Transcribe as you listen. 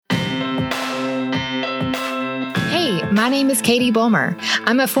My name is Katie Bulmer.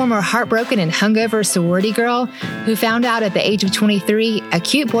 I'm a former heartbroken and hungover sorority girl who found out at the age of 23 a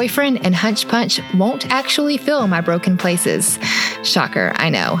cute boyfriend and hunch punch won't actually fill my broken places. Shocker, I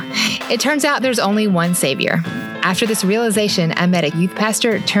know. It turns out there's only one savior. After this realization, I met a youth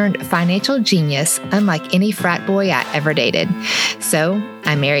pastor turned financial genius unlike any frat boy I ever dated. So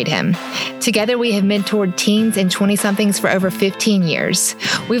I married him. Together, we have mentored teens and 20-somethings for over 15 years.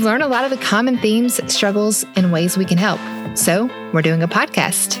 We've learned a lot of the common themes, struggles, and ways we can help. So we're doing a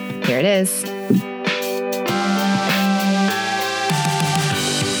podcast. Here it is.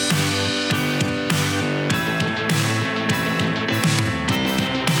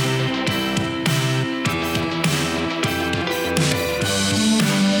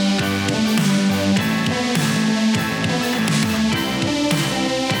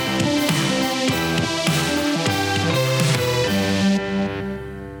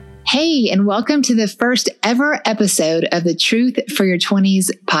 Hey, and welcome to the first ever episode of the Truth for Your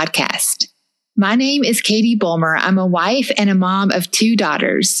 20s podcast. My name is Katie Bulmer. I'm a wife and a mom of 2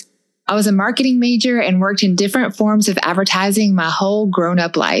 daughters. I was a marketing major and worked in different forms of advertising my whole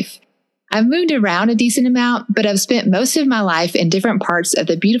grown-up life. I've moved around a decent amount, but I've spent most of my life in different parts of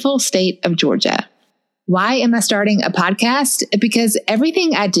the beautiful state of Georgia. Why am I starting a podcast? Because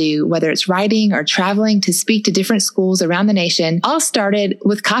everything I do, whether it's writing or traveling to speak to different schools around the nation, all started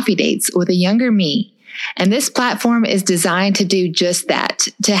with coffee dates with a younger me. And this platform is designed to do just that,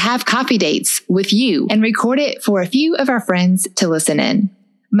 to have coffee dates with you and record it for a few of our friends to listen in.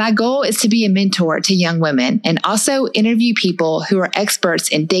 My goal is to be a mentor to young women and also interview people who are experts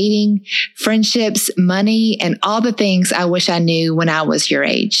in dating, friendships, money, and all the things I wish I knew when I was your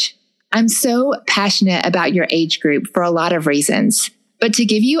age. I'm so passionate about your age group for a lot of reasons. But to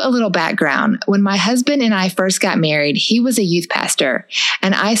give you a little background, when my husband and I first got married, he was a youth pastor,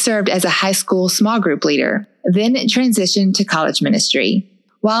 and I served as a high school small group leader, then transitioned to college ministry.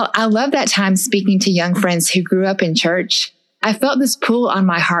 While I love that time speaking to young friends who grew up in church, I felt this pull on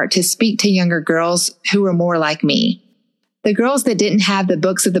my heart to speak to younger girls who were more like me. The girls that didn't have the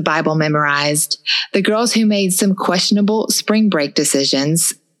books of the Bible memorized, the girls who made some questionable spring break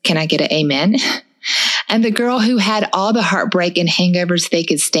decisions. Can I get an amen? And the girl who had all the heartbreak and hangovers they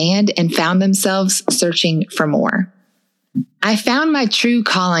could stand and found themselves searching for more. I found my true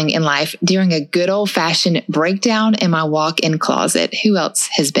calling in life during a good old-fashioned breakdown in my walk-in closet. Who else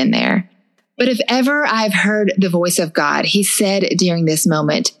has been there? But if ever I've heard the voice of God, he said during this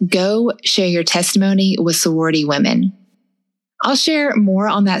moment, go share your testimony with sorority women. I'll share more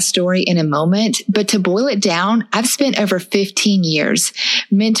on that story in a moment, but to boil it down, I've spent over 15 years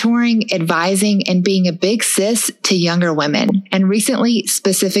mentoring, advising, and being a big sis to younger women, and recently,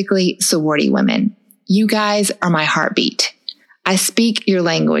 specifically, sorority women. You guys are my heartbeat. I speak your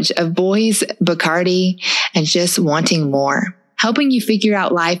language of boys, Bacardi, and just wanting more. Helping you figure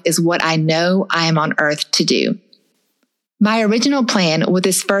out life is what I know I am on earth to do. My original plan with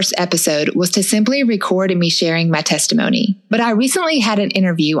this first episode was to simply record me sharing my testimony. But I recently had an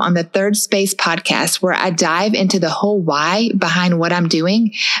interview on the Third Space podcast where I dive into the whole why behind what I'm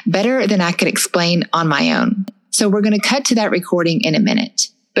doing better than I could explain on my own. So we're going to cut to that recording in a minute.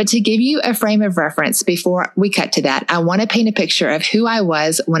 But to give you a frame of reference before we cut to that, I want to paint a picture of who I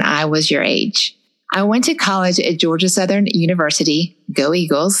was when I was your age. I went to college at Georgia Southern University, go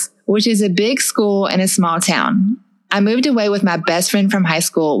Eagles, which is a big school in a small town. I moved away with my best friend from high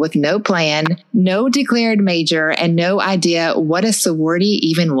school with no plan, no declared major, and no idea what a sorority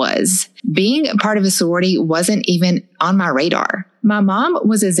even was. Being part of a sorority wasn't even on my radar. My mom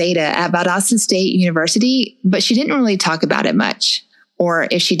was a Zeta at Valdosta State University, but she didn't really talk about it much. Or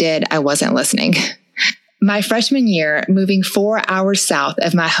if she did, I wasn't listening. My freshman year, moving 4 hours south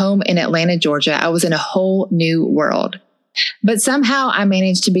of my home in Atlanta, Georgia, I was in a whole new world. But somehow I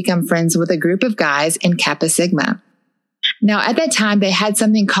managed to become friends with a group of guys in Kappa Sigma. Now, at that time, they had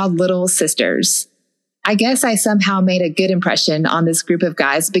something called Little Sisters. I guess I somehow made a good impression on this group of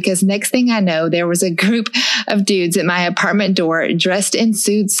guys because next thing I know, there was a group of dudes at my apartment door dressed in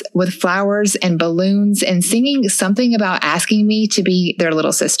suits with flowers and balloons and singing something about asking me to be their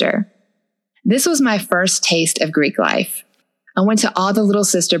little sister. This was my first taste of Greek life. I went to all the little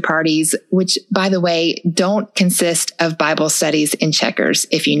sister parties, which, by the way, don't consist of Bible studies in checkers,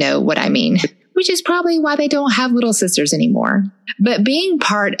 if you know what I mean. Which is probably why they don't have little sisters anymore. But being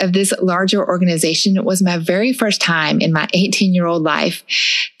part of this larger organization was my very first time in my 18-year-old life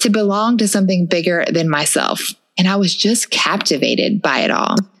to belong to something bigger than myself. And I was just captivated by it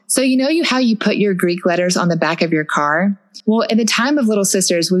all. So how you put your Greek letters on the back of your car? Well, in the time of Little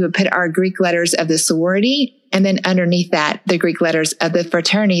Sisters, we would put our Greek letters of the sorority, and then underneath that, the Greek letters of the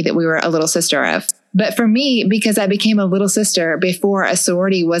fraternity that we were a little sister of. But for me, because I became a little sister before a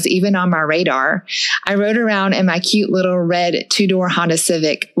sorority was even on my radar, I rode around in my cute little red 2-door Honda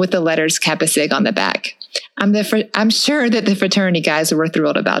Civic with the letters Kappa Sig on the back. I'm sure that the fraternity guys were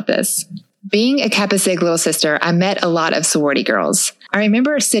thrilled about this. Being a Kappa Sig little sister, I met a lot of sorority girls. I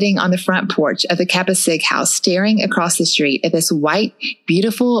remember sitting on the front porch of the Kappa Sig house, staring across the street at this white,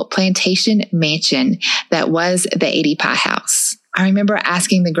 beautiful plantation mansion that was the 80 Pi house. I remember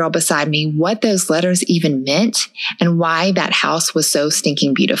asking the girl beside me what those letters even meant and why that house was so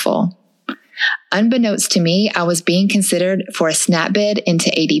stinking beautiful. Unbeknownst to me, I was being considered for a snap bid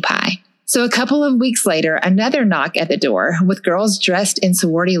into 80 Pi. So a couple of weeks later, another knock at the door with girls dressed in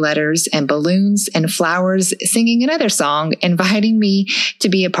sorority letters and balloons and flowers singing another song, inviting me to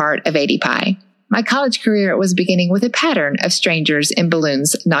be a part of 80 Pi. My college career was beginning with a pattern of strangers in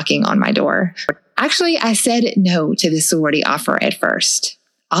balloons knocking on my door. Actually, I said no to the sorority offer at first.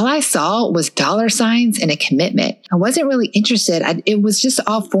 All I saw was dollar signs and a commitment. I wasn't really interested. It was just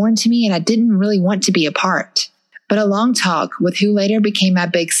all foreign to me, and I didn't really want to be a part. But a long talk with who later became my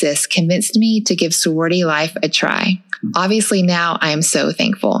big sis convinced me to give sorority life a try. Obviously, now I am so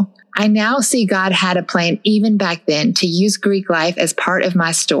thankful. I now see God had a plan even back then to use Greek life as part of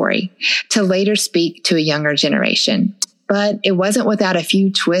my story, to later speak to a younger generation. But it wasn't without a few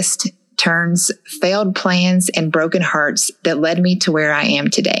twists, turns, failed plans, and broken hearts that led me to where I am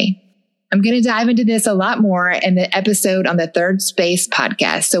today. I'm going to dive into this a lot more in the episode on the Third Space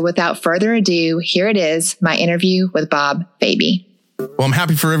podcast. So without further ado, here it is, my interview with Bob Faby. Well, I'm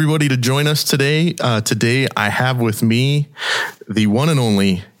happy for everybody to join us today. Today, I have with me the one and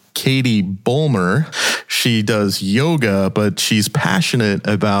only Katie Bulmer. She does yoga, but she's passionate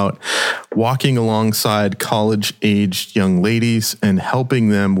about walking alongside college-aged young ladies and helping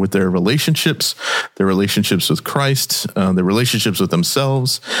them with their relationships with Christ, their relationships with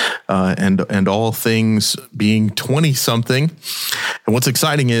themselves, and all things being 20-something. And what's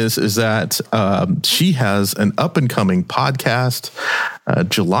exciting is that she has an up-and-coming podcast.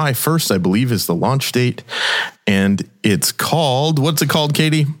 July 1st, I believe, is the launch date. And it's called, what's it called,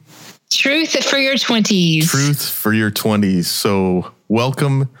 Katie? Truth for Your 20s. Truth for Your 20s. So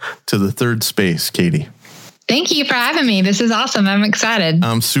welcome to the Third Space, Katie. Thank you for having me. This is awesome. I'm excited.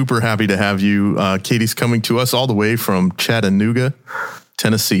 I'm super happy to have you. Katie's coming to us all the way from Chattanooga,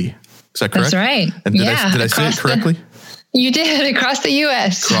 Tennessee. Is that correct? That's right. And did I say it correctly? You did, across the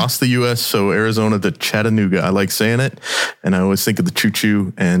U.S. Across the U.S., so Arizona to Chattanooga. I like saying it, and I always think of the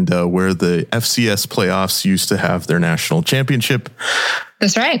choo-choo and where the FCS playoffs used to have their national championship.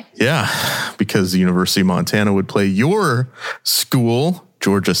 That's right. Yeah, because the University of Montana would play your school,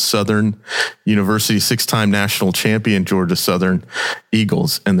 Georgia Southern University, 6-time national champion Georgia Southern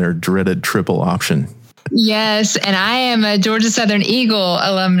Eagles, and their dreaded triple option. Yes, and I am a Georgia Southern Eagle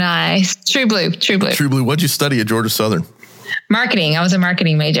alumni. True blue. True blue. What'd you study at Georgia Southern? Marketing. I was a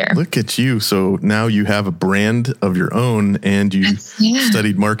marketing major. Look at you. So now you have a brand of your own, and you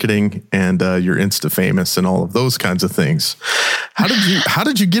studied marketing, and you're Insta famous and all of those kinds of things. How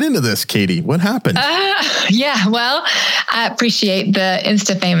did you get into this, Katie? What happened? Well, I appreciate the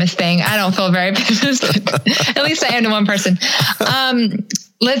Insta famous thing. I don't feel very famous. At least I am to one person.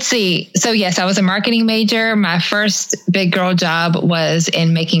 Let's see. So yes, I was a marketing major. My first big girl job was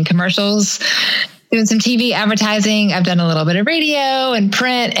in making commercials, doing some TV advertising. I've done a little bit of radio and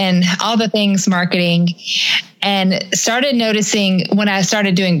print and all the things marketing, and started noticing when I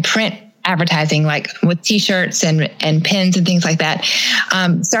started doing print advertising, like with t-shirts and pins and things like that,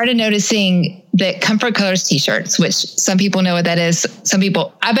 started noticing the Comfort Colors t-shirts, which some people know what that is. Some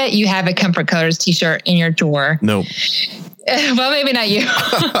people, I bet you have a Comfort Colors t-shirt in your drawer. No. Well, maybe not you. No,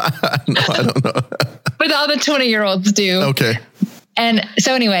 I don't know. But all the 20-year-olds do. Okay. And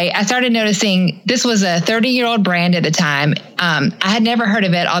so anyway, I started noticing this was a 30-year-old brand at the time. I had never heard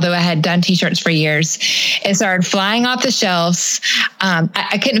of it, although I had done t-shirts for years. It started flying off the shelves.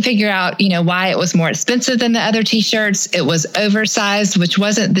 I couldn't figure out, why it was more expensive than the other t-shirts. It was oversized, which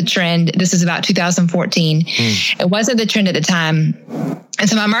wasn't the trend. This is about 2014. It wasn't the trend at the time. And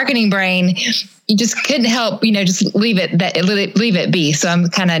so my marketing brain, you just couldn't help, just leave it be. So I'm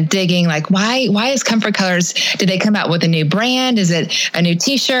kind of digging, like, why is Comfort Colors? Did they come out with a new brand? Is it a new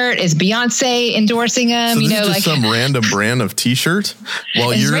t-shirt? Is Beyonce endorsing them? So this is just some random brand of t-shirt.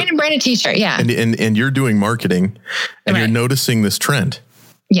 It's a random brand of t-shirt. Yeah. And you're doing marketing, and you're noticing this trend.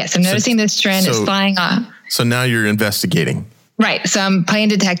 Yes. I'm noticing this trend is flying off. So now you're investigating. Right. So I'm playing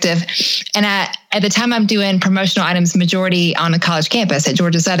detective. And at the time I'm doing promotional items majority on a college campus at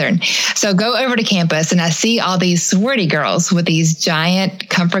Georgia Southern. So go over to campus and I see all these sorority girls with these giant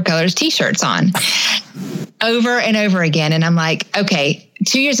Comfort Colors t-shirts on over and over again. And I'm like, okay,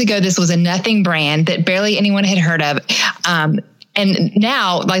 2 years ago, this was a nothing brand that barely anyone had heard of. And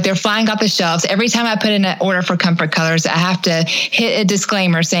now, like, they're flying off the shelves. Every time I put in an order for Comfort Colors, I have to hit a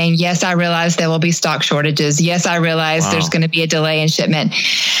disclaimer saying, yes, I realize there will be stock shortages. Yes, I realize there's going to be a delay in shipment.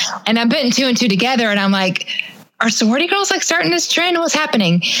 And I'm putting two and two together and I'm like, are sorority girls like starting this trend? What's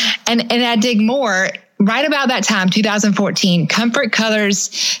happening? And I dig more. Right about that time, 2014, Comfort Colors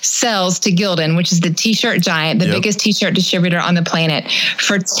sells to Gildan, which is the t-shirt giant, the biggest t-shirt distributor on the planet,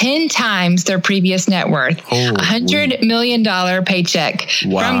 for 10 times their previous net worth. $100 million paycheck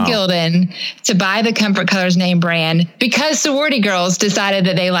from Gildan to buy the Comfort Colors name brand because sorority girls decided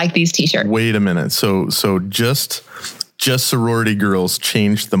that they like these t-shirts. Wait a minute. So just sorority girls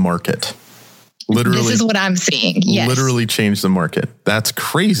changed the market. Literally, this is what I'm seeing. Yes. Literally changed the market. That's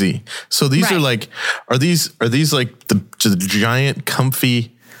crazy. So these are like, are these like the giant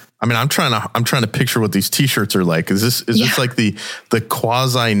comfy? I mean, I'm trying to picture what these t-shirts are like. Is this like the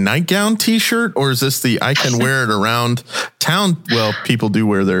quasi nightgown t-shirt, or is this the I can wear it around town? Well, people do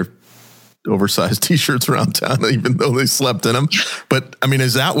wear their oversized t-shirts around town, even though they slept in them. But I mean,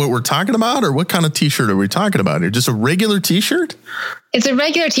 is that what we're talking about, or what kind of t-shirt are we talking about here? Just a regular t-shirt? It's a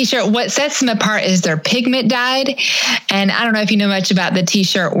regular t-shirt. What sets them apart is they're pigment dyed. And I don't know if you know much about the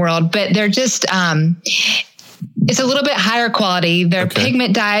t-shirt world, but they're just, it's a little bit higher quality. They're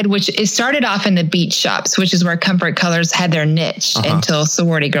pigment dyed, which is started off in the beach shops, which is where Comfort Colors had their niche until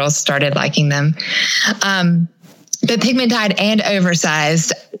sorority girls started liking them. But pigment dyed and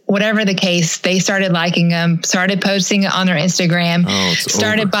oversized, whatever the case, they started liking them, started posting it on their Instagram,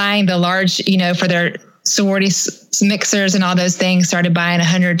 started buying the large, for their sorority mixers and all those things, started buying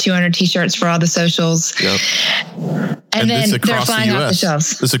 100, 200 t-shirts for all the socials. Yep. And then they're flying off the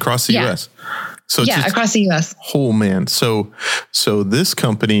shelves. This is across the U.S. So across the U.S. Oh man. So this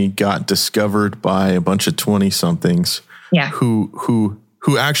company got discovered by a bunch of 20-somethings who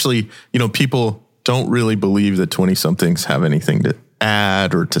actually, people don't really believe that 20-somethings have anything to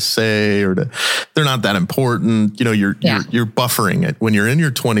add or to say they're not that important. You're buffering it. When you're in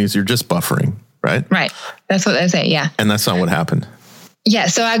your 20s, you're just buffering, right? Right. That's what they say. Yeah. And that's not what happened. Yeah.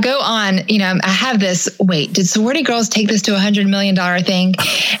 So I go on, I have this, did sorority girls take this to $100 million thing?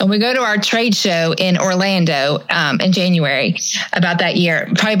 And we go to our trade show in Orlando in January about that year,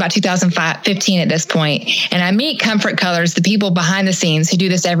 probably about 2015 at this point. And I meet Comfort Colors, the people behind the scenes who do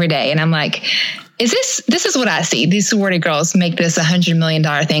this every day. And I'm like, this is what I see. These sorority girls make this $100 million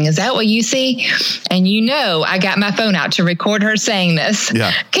thing. Is that what you see? And I got my phone out to record her saying this.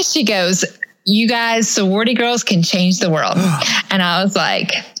 Yeah. Because she goes, you guys, sorority girls can change the world. And I was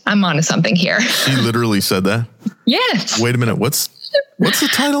like, I'm onto something here. She literally said that? Yes. Wait a minute. What's the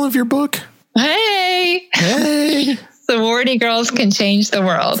title of your book? Hey. Sorority Girls Can Change the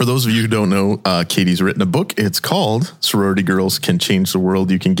World. For those of you who don't know, Katie's written a book. It's called Sorority Girls Can Change the World.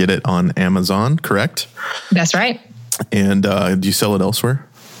 You can get it on Amazon, correct? That's right. And do you sell it elsewhere?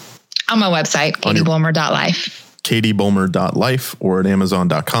 On my website, katiebulmer.life. katiebulmer.life or at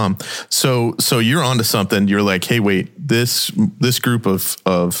amazon.com. So you're onto something. You're like, hey, wait, this group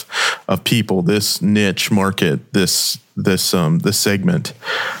of people, this niche market, this segment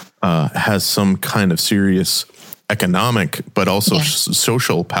has some kind of serious economic, but also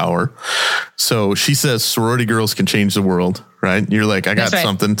social power. So she says sorority girls can change the world, right? You're like, I got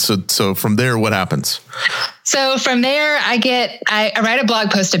something. So from there, what happens? So from there, I write a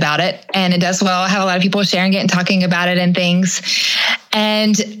blog post about it, and it does well. I have a lot of people sharing it and talking about it and things.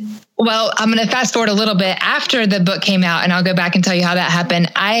 And I'm going to fast forward a little bit after the book came out, and I'll go back and tell you how that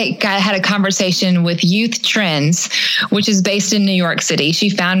happened. I had a conversation with Youth Trends, which is based in New York City. She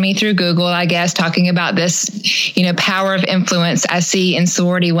found me through Google, I guess, talking about this, power of influence I see in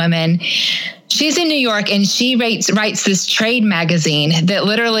sorority women. She's in New York, and she writes this trade magazine that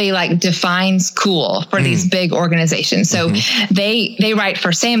literally defines cool for these big organizations. So they write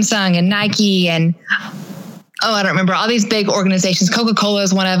for Samsung and Nike and I don't remember, all these big organizations. Coca-Cola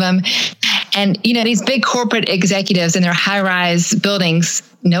is one of them. And, these big corporate executives in their high-rise buildings,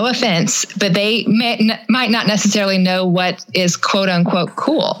 no offense, but they might not necessarily know what is quote unquote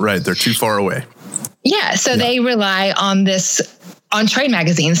cool. Right. They're too far away. Yeah. So they rely on trade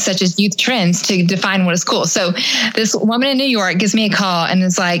magazines such as Youth Trends to define what is cool. So this woman in New York gives me a call and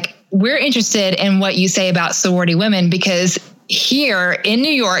is like, we're interested in what you say about sorority women because here in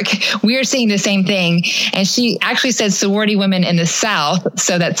New York, we are seeing the same thing. And she actually said sorority women in the South.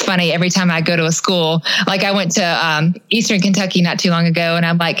 So that's funny. Every time I go to a school, like I went to Eastern Kentucky not too long ago, and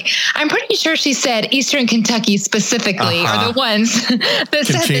I'm like, I'm pretty sure she said Eastern Kentucky specifically are the ones that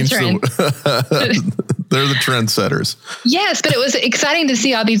set the trend. They're the trendsetters. Yes, but it was exciting to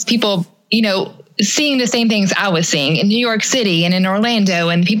see all these people, seeing the same things I was seeing in New York City and in Orlando,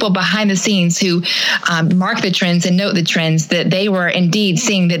 and people behind the scenes who mark the trends and note the trends, that they were indeed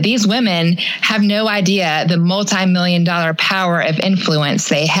seeing that these women have no idea the multi-million-dollar power of influence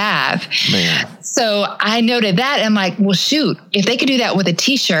they have. Man. So I noted that, and I'm like, well, shoot, if they could do that with a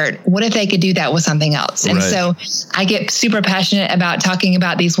t-shirt, what if they could do that with something else? And so I get super passionate about talking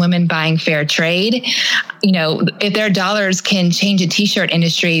about these women buying fair trade. If their dollars can change a t-shirt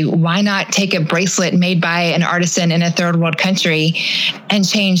industry, why not take a bracelet made by an artisan in a third world country and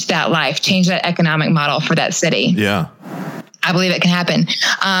change that life, change that economic model for that city? Yeah. I believe it can happen.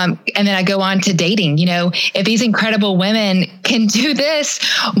 And then I go on to dating. If these incredible women can do this,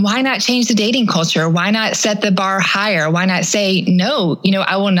 why not change the dating culture? Why not set the bar higher? Why not say, no,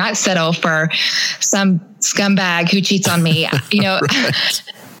 I will not settle for some scumbag who cheats on me. Right.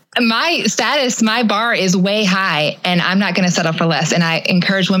 My status, my bar is way high, and I'm not going to settle for less. And I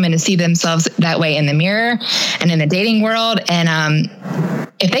encourage women to see themselves that way in the mirror and in the dating world. And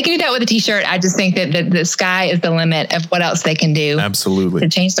if they can do that with a t-shirt, I just think that the sky is the limit of what else they can do. Absolutely. To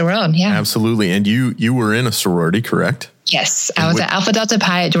change the world. Yeah, absolutely. And you were in a sorority, correct? Yes. I was at Alpha Delta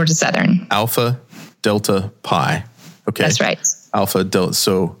Pi at Georgia Southern. Alpha Delta Pi. Okay. That's right. Alpha Delta.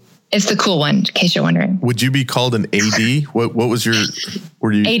 So it's the cool one, in case you're wondering. Would you be called an AD? What was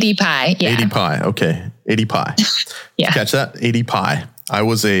were you? AD Pi. Yeah. AD Pi. Okay. AD Pi. Yeah. Catch that? AD Pi. I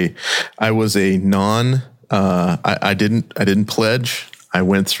was a non, I didn't pledge. I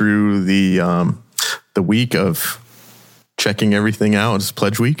went through the week of checking everything out. It's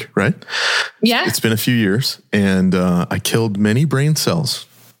pledge week, right? Yeah. It's been a few years, and I killed many brain cells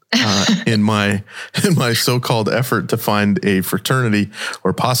in my so-called effort to find a fraternity,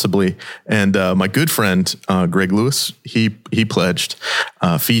 or possibly. And my good friend Greg Lewis, he pledged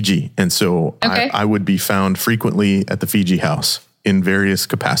Fiji, and so I would be found frequently at the Fiji house in various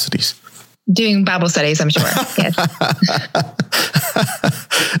capacities. Doing Bible studies, I'm sure. Yes.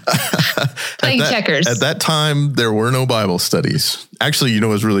 Playing checkers. At that time, there were no Bible studies. Actually, it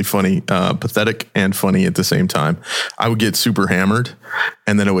was really funny, pathetic and funny at the same time. I would get super hammered,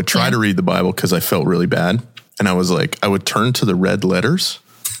 and then I would try to read the Bible because I felt really bad. And I was like, I would turn to the red letters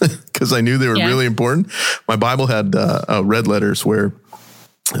because I knew they were really important. My Bible had red letters where,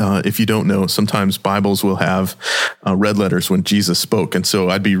 if you don't know, sometimes Bibles will have red letters when Jesus spoke. And so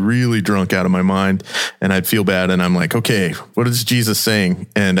I'd be really drunk out of my mind, and I'd feel bad. And I'm like, okay, what is Jesus saying?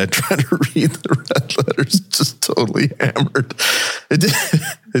 And I'd try to read the red letters, just totally hammered.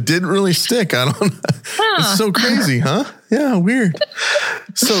 It didn't really stick. I don't know. It's so crazy, huh? Yeah, weird.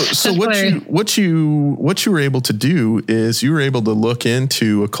 So what you were able to do is you were able to look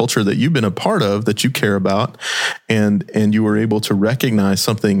into a culture that you've been a part of, that you care about, and you were able to recognize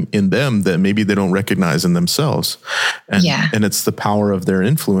something in them that maybe they don't recognize in themselves. And it's the power of their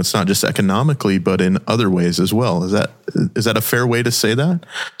influence, not just economically, but in other ways as well. Is that a fair way to say that?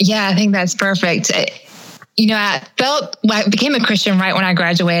 Yeah, I think that's perfect. I became a Christian right when I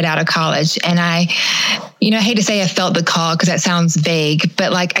graduated out of college. And I hate to say I felt the call because that sounds vague,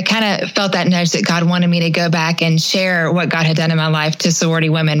 but I kind of felt that nudge that God wanted me to go back and share what God had done in my life to sorority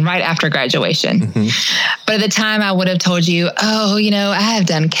women right after graduation. Mm-hmm. But at the time I would have told you, I have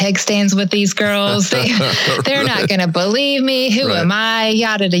done keg stands with these girls. They're not going to believe me. Who am I?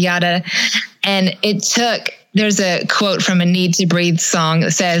 Yada, yada. And there's a quote from a Need to Breathe song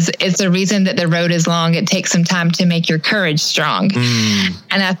that says, it's the reason that the road is long. It takes some time to make your courage strong.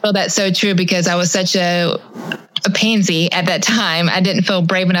 And I feel that's so true because I was such a pansy at that time. I didn't feel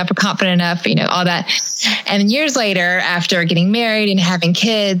brave enough or confident enough, all that. And years later, after getting married and having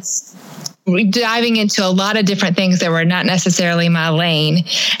kids, diving into a lot of different things that were not necessarily my lane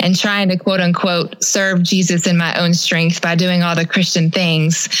and trying to quote unquote serve Jesus in my own strength by doing all the Christian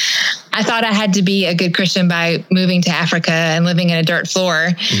things. I thought I had to be a good Christian by moving to Africa and living in a dirt floor.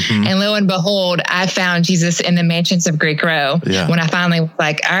 Mm-hmm. And lo and behold, I found Jesus in the mansions of Greek Row when I finally was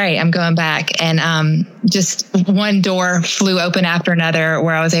like, all right, I'm going back. And just one door flew open after another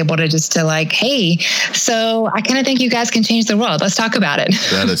where I was able to hey, so I kind of think you guys can change the world. Let's talk about it.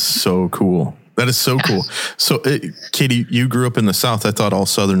 That is so cool. That is so cool. So Katie, you grew up in the South. I thought all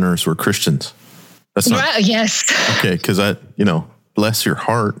Southerners were Christians. That's not right. Yes. Okay. Cause bless your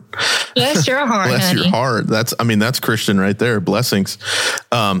heart. Bless your heart. Bless honey. your heart. That's Christian right there. Blessings.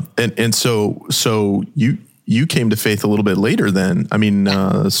 And so you you came to faith a little bit later then. I mean,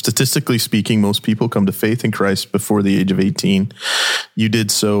 statistically speaking, most people come to faith in Christ before the age of 18. You did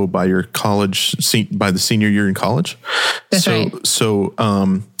so by your by the senior year in college. That's right. So,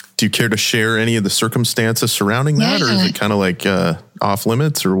 do you care to share any of the circumstances surrounding that, or is it kind of like off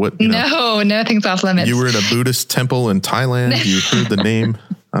limits, or what? No, nothing's off limits. You were at a Buddhist temple in Thailand. You heard the name.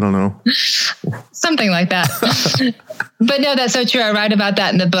 I don't know. Something like that. But no, that's so true. I write about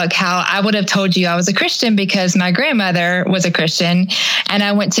that in the book, how I would have told you I was a Christian because my grandmother was a Christian, and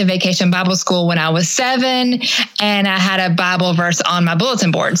I went to Vacation Bible School when I was 7, and I had a Bible verse on my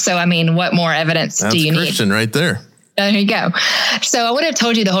bulletin board. So, I mean, what more evidence do you need? That's Christian right there. There you go. So I would have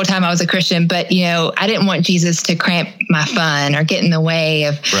told you the whole time I was a Christian, but, I didn't want Jesus to cramp my fun or get in the way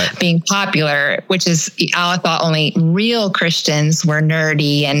of being popular, which is, I thought only real Christians were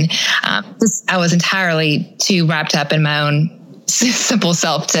nerdy. And I was entirely too wrapped up in my own simple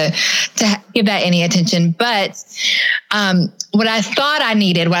self to give that any attention. But what I thought I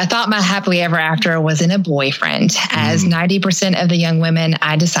needed, what I thought my happily ever after was in a boyfriend, as 90% of the young women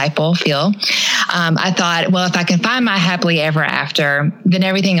I disciple feel. I thought, well, if I can find my happily ever after, then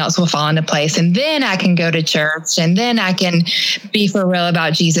everything else will fall into place. And then I can go to church, and then I can be for real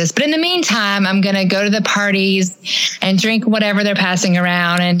about Jesus. But in the meantime, I'm going to go to the parties and drink whatever they're passing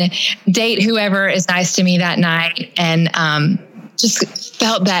around and date whoever is nice to me that night. And just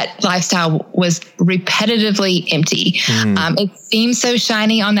felt that lifestyle was repetitively empty. It seemed so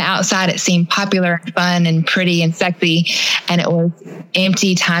shiny on the outside. It seemed popular and fun and pretty and sexy. And it was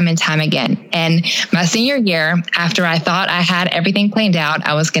empty time and time again. And my senior year, after I thought I had everything planned out,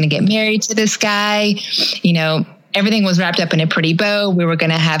 I was going to get married to this guy, everything was wrapped up in a pretty bow. We were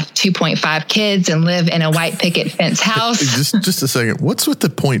going to have 2.5 kids and live in a white picket fence house. Just a second. What's with the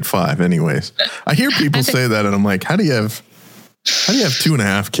 0.5 anyways? I hear people say that, and I'm like, how do you have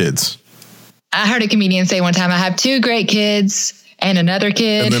 2.5 kids? I heard a comedian say one time, I have 2 great kids and another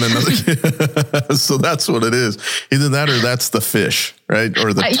kid. And then another kid. So that's what it is. Either that or that's the fish, right?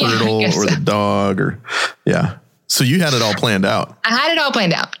 Or the turtle or the dog So you had it all planned out. I had it all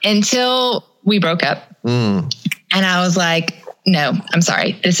planned out until we broke up. And I was like, no, I'm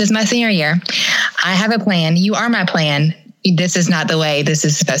sorry. This is my senior year. I have a plan. You are my plan. This is not the way this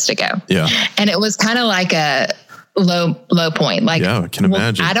is supposed to go. Yeah. And it was kind of like a low point. Like, I can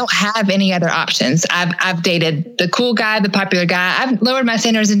imagine. I don't have any other options. I've dated the cool guy, the popular guy. I've lowered my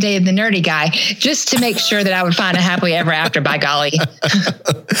standards and dated the nerdy guy just to make sure that I would find a happily ever after, by golly.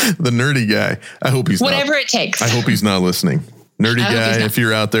 The nerdy guy. I hope he's whatever it takes. I hope he's not listening. Nerdy guy, if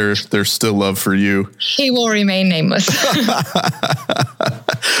you're out there, there's still love for you. He will remain nameless.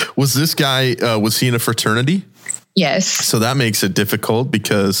 Was this guy, was he in a fraternity? Yes. So that makes it difficult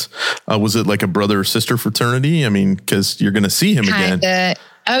because was it like a brother or sister fraternity? I mean, because you're going to see him again.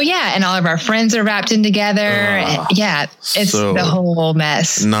 Oh, yeah. And all of our friends are wrapped in together. It's the whole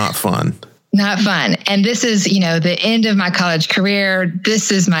mess. Not fun. Not fun. And this is, the end of my college career.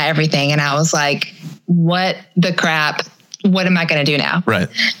 This is my everything. And I was like, what the crap? What am I going to do now? Right.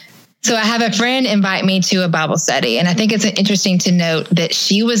 So I have a friend invite me to a Bible study. And I think it's interesting to note that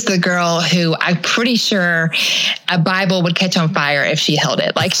she was the girl who I'm pretty sure a Bible would catch on fire if she held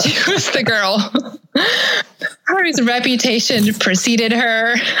it. Like, she was the girl whose reputation preceded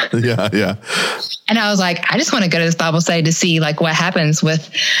her. Yeah. And I was like, I just want to go to this Bible study to see like what happens with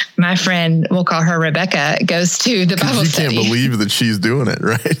my friend. We'll call her Rebecca, goes to the Bible study. You can't believe that she's doing it,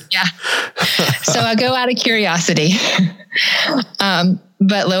 right? Yeah. So I go out of curiosity.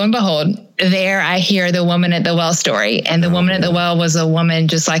 But lo and behold, there I hear the woman at the well story. And the woman at the well was a woman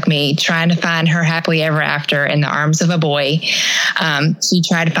just like me, trying to find her happily ever after in the arms of a boy. She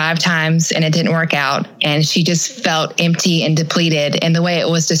tried 5 times and it didn't work out. And she just felt empty and depleted. And the way it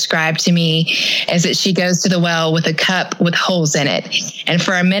was described to me is that she goes to the well with a cup with holes in it. And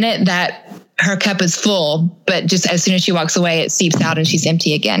for a minute that her cup is full, but just as soon as she walks away, it seeps out and she's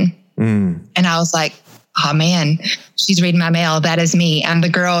empty again. And I was like, oh man, she's reading my mail. That is me. I'm the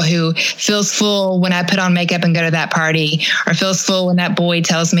girl who feels full when I put on makeup and go to that party, or feels full when that boy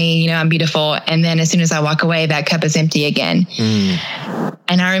tells me, I'm beautiful. And then as soon as I walk away, that cup is empty again.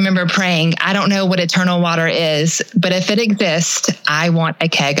 And I remember praying, I don't know what eternal water is, but if it exists, I want a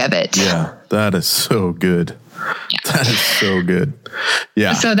keg of it. Yeah, that is so good. Yeah. That is so good.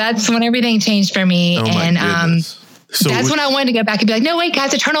 Yeah. So that's when everything changed for me. Oh my goodness. So that's when I wanted to go back and be like, no, wait,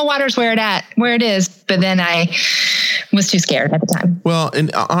 guys, eternal water is where it is. But then I was too scared at the time. Well,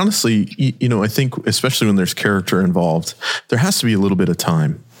 and honestly, I think especially when there's character involved, there has to be a little bit of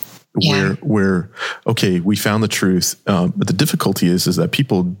time. where, okay, we found the truth. But the difficulty is that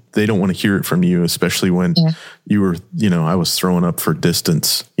people, they don't want to hear it from you, especially when you were, I was throwing up for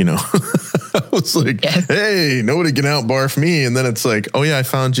distance, I was like, hey, nobody can outbarf me. And then it's like, oh yeah, I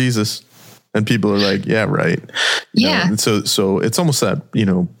found Jesus. And people are like, yeah, right. You know? And so it's almost that,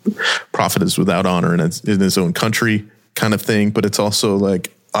 prophet is without honor in his own country kind of thing. But it's also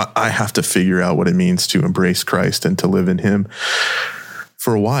like, I have to figure out what it means to embrace Christ and to live in him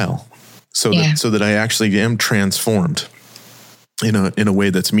for a while so that I actually am transformed in a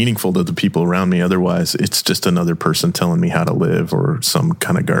way that's meaningful to the people around me. Otherwise, it's just another person telling me how to live or some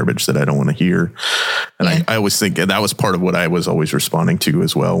kind of garbage that I don't want to hear. And I always think that was part of what I was always responding to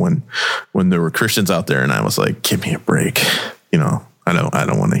as well when there were Christians out there and I was like, give me a break. I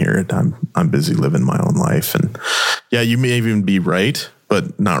don't want to hear it. I'm busy living my own life. And you may even be right,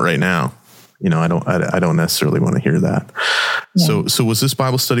 but not right now. I don't necessarily want to hear that. Yeah. So was this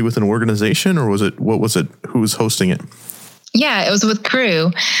Bible study with an organization or what was it? Who was hosting it? Yeah, it was with Cru.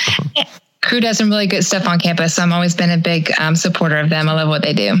 Uh-huh. Cru does some really good stuff on campus. So I'm always been a big supporter of them. I love what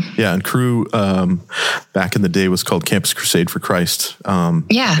they do. Yeah. And Cru, back in the day was called Campus Crusade for Christ.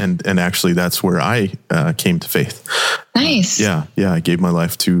 And actually that's where I came to faith. Nice. I gave my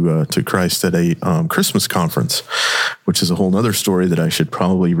life to Christ at a Christmas conference, which is a whole nother story that I should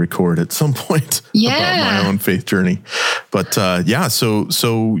probably record at some point about my own faith journey. But so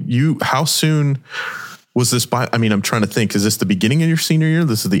how soon was this I'm trying to think, is this the beginning of your senior year?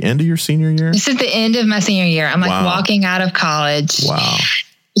 This is the end of your senior year? This is the end of my senior year. I'm walking out of college. Wow.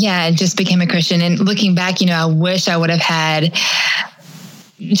 Yeah, I just became a Christian. And looking back, I wish I would have had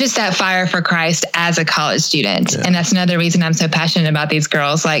just that fire for Christ as a college student. Yeah. And that's another reason I'm so passionate about these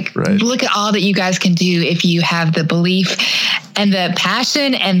girls. Look at all that you guys can do if you have the belief and the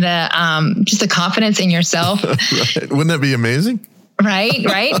passion and the just the confidence in yourself. Right. Wouldn't that be amazing?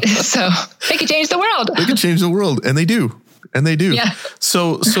 Right. So they could change the world. They could change the world. And they do. Yeah.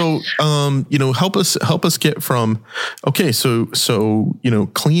 So, help us get from, okay. So,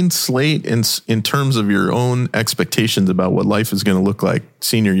 clean slate in terms of your own expectations about what life is going to look like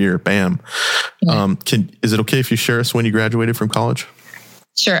senior year. Bam. Yeah. Is it okay if you share us when you graduated from college?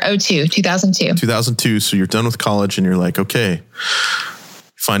 Sure. 2002. 2002. So you're done with college and you're like, okay,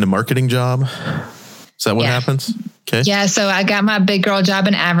 find a marketing job. Is that what happens? Okay. Yeah. So I got my big girl job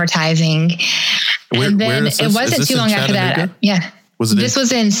in advertising. And then it wasn't too long after that. Yeah. This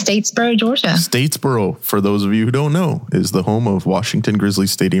was in Statesboro, Georgia. Statesboro, for those of you who don't know, is the home of Washington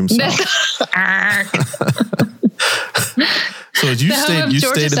Grizzlies Stadium South. So you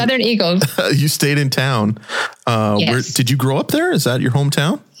stayed Southern Eagles. You stayed in town. Yes. Where did you grow up there? Is that your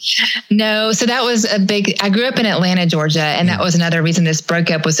hometown? No. So that was I grew up in Atlanta, Georgia. And that was another reason this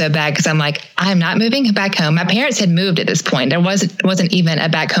breakup was so bad. Cause I'm like, I'm not moving back home. My parents had moved at this point. There wasn't even a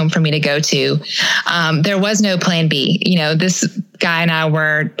back home for me to go to. There was no plan B. This guy and I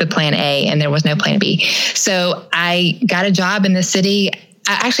were the plan A and there was no plan B. So I got a job in the city.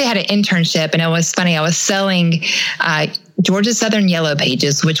 I actually had an internship and it was funny. I was selling, Georgia Southern Yellow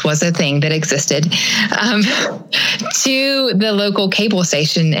Pages, which was a thing that existed, to the local cable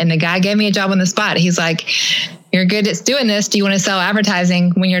station. And the guy gave me a job on the spot. He's like, you're good at doing this. Do you want to sell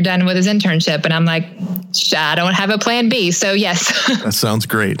advertising when you're done with his internship? And I'm like, I don't have a plan B. So yes. That sounds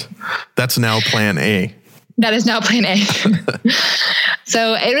great. That's now plan A. That is now plan A.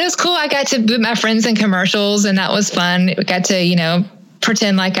 So it was cool. I got to put my friends in commercials and that was fun. We got to,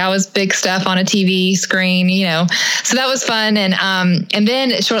 pretend like I was big stuff on a TV screen, so that was fun. And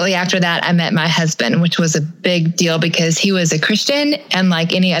then shortly after that, I met my husband, which was a big deal because he was a Christian and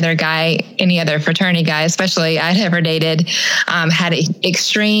like any other fraternity guy, especially I'd ever dated, had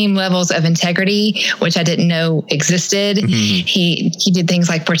extreme levels of integrity, which I didn't know existed. Mm-hmm. He did things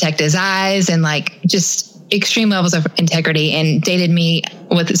like protect his eyes and like just extreme levels of integrity and dated me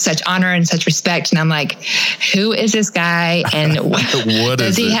with such honor and such respect. And I'm like, who is this guy? And what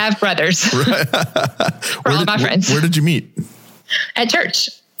does he have brothers? Right. For all my friends. Where did you meet? At church.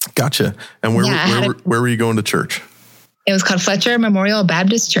 Gotcha. And where were you going to church? It was called Fletcher Memorial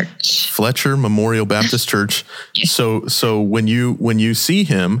Baptist Church. Fletcher Memorial Baptist Church. Yes. So when you see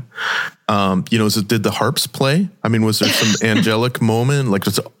him, did the harps play? I mean, was there some angelic moment? Like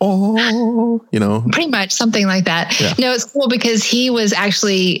it's pretty much something like that. Yeah. No, it's cool because he was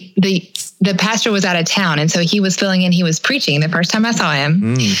actually the pastor was out of town. And so he was filling in, he was preaching the first time I saw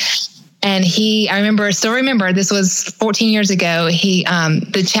him. And I still remember this was 14 years ago.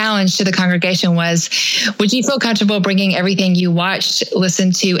 The challenge to the congregation was, would you feel comfortable bringing everything you watched,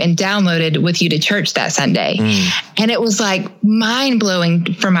 listened to, and downloaded with you to church that Sunday? And it was like mind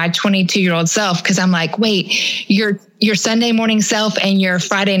blowing for my 22-year-old self. Cause I'm like, wait, your Sunday morning self and your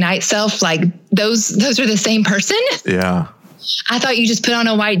Friday night self, like those are the same person. Yeah. I thought you just put on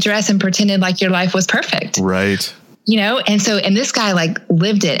a white dress and pretended like your life was perfect. Right. And this guy like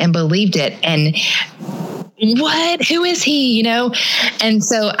lived it and believed it. And who is he? And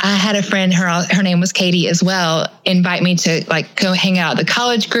so I had a friend, her name was Katie as well, invite me to like go hang out at the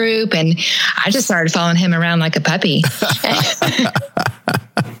college group. And I just started following him around like a puppy.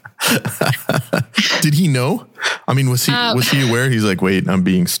 Did he know? I mean, was he aware? He's like, wait, I'm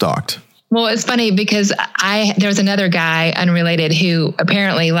being stalked. Well, it's funny because there was another guy, unrelated, who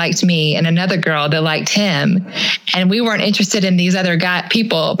apparently liked me and another girl that liked him. And we weren't interested in these other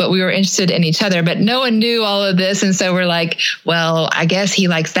people, but we were interested in each other. But no one knew all of this. And so we're like, well, I guess he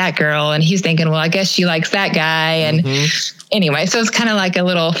likes that girl. And he's thinking, well, I guess she likes that guy. And anyway, so it's kind of like a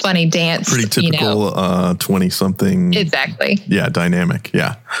little funny dance. Pretty typical 20-something. Exactly. Yeah, dynamic.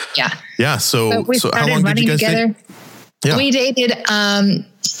 Yeah. Yeah. Yeah. So how long did you guys date? Yeah. We dated...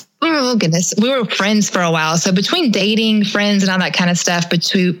 oh goodness. We were friends for a while. So between dating, friends, and all that kind of stuff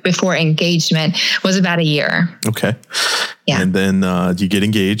before engagement was about a year. Okay. Yeah. And then you get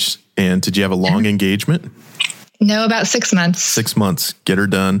engaged, and did you have a long engagement? No, about 6 months. 6 months. Get her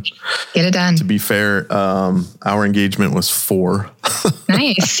done. Get it done. To be fair, our engagement was 4.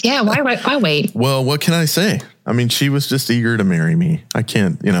 Nice. Yeah. Why wait? Well, what can I say? I mean, she was just eager to marry me. I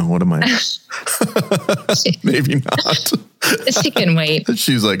can't, what am I? Maybe not. She can wait.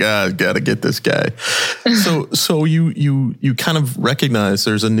 She's like, I got to get this guy. So you kind of recognize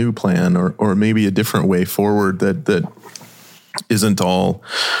there's a new plan or maybe a different way forward that isn't all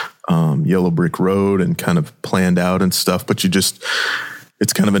yellow brick road and kind of planned out and stuff, but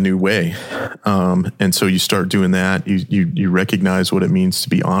it's kind of a new way. And so you start doing that. You recognize what it means to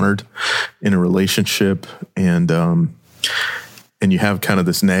be honored in a relationship, and you have kind of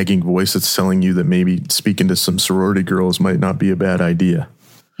this nagging voice that's telling you that maybe speaking to some sorority girls might not be a bad idea.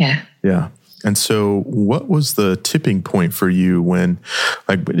 Yeah. Yeah. And so what was the tipping point for you when,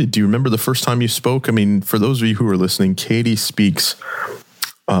 like, do you remember the first time you spoke? I mean, for those of you who are listening, Katie speaks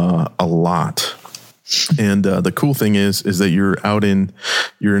a lot. And the cool thing is that you're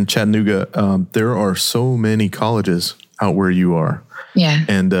in Chattanooga. There are so many colleges out where you are. Yeah.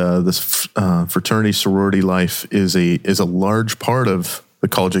 And this fraternity sorority life is a large part of the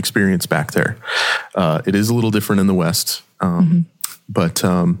college experience back there. It is a little different in the West, but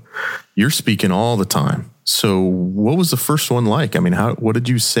you're speaking all the time. So what was the first one like? I mean, what did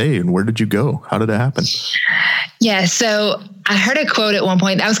you say and where did you go? How did it happen? Yeah. So I heard a quote at one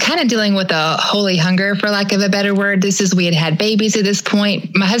point. I was kind of dealing with a holy hunger, for lack of a better word. We had babies at this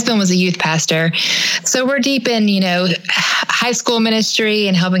point. My husband was a youth pastor. So we're deep in, high school ministry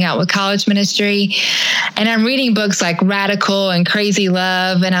and helping out with college ministry. And I'm reading books like Radical and Crazy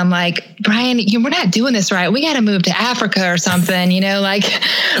Love. And I'm like, Brian, we're not doing this right. We got to move to Africa or something,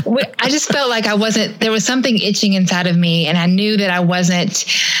 I just felt like there was something itching inside of me. And I knew that I wasn't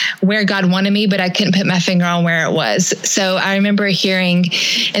where God wanted me, but I couldn't put my finger on where it was. So I remember hearing,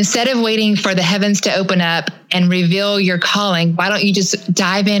 instead of waiting for the heavens to open up and reveal your calling, why don't you just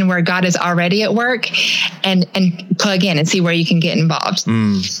dive in where God is already at work and plug in and see where you can get involved.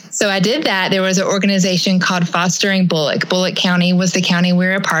 So I did that. There was an organization called Fostering Bullock. Bullock County was the county we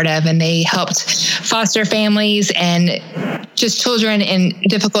were a part of, and they helped foster families and just children in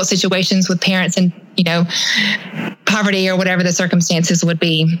difficult situations with parents and, poverty or whatever the circumstances would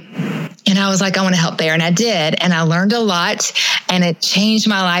be. And I was like, I want to help there. And I did. And I learned a lot, and it changed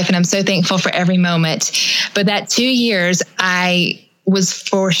my life. And I'm so thankful for every moment. But that 2 years, I was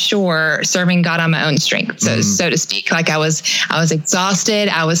for sure serving God on my own strength, so to speak. Like I was exhausted.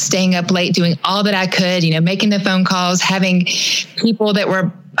 I was staying up late, doing all that I could, making the phone calls, having people that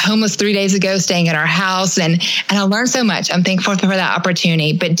were homeless 3 days ago staying at our house. And I learned so much. I'm thankful for that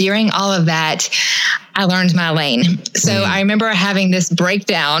opportunity. But during all of that, I learned my lane. So I remember having this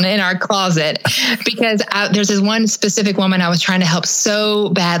breakdown in our closet because there's this one specific woman I was trying to help so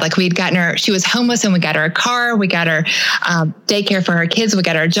bad. Like we'd gotten her, she was homeless, and we got her a car, we got her daycare for her kids, we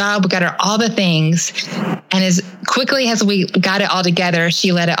got her a job, we got her all the things. And as quickly as we got it all together,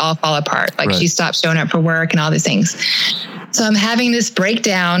 she let it all fall apart. Like she stopped showing up for work and all these things. So I'm having this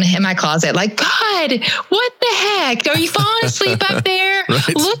breakdown in my closet, like, God, what the heck? Are you falling asleep up there?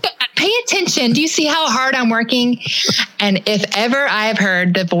 Look, pay attention. Do you see how hard I'm working? And if ever I have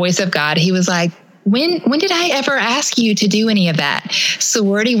heard the voice of God, he was like, when did I ever ask you to do any of that?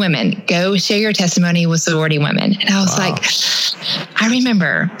 Sorority women, go share your testimony with sorority women. And I was like, I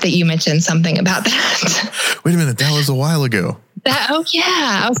remember that you mentioned something about that. Wait a minute. That was a while ago. Oh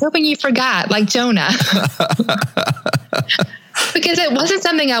yeah. I was hoping you forgot, like Jonah. Because it wasn't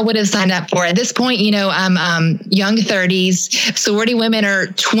something I would have signed up for. At this point, I'm young 30s. Sorority women are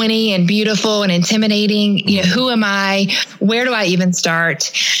 20 and beautiful and intimidating. Who am I? Where do I even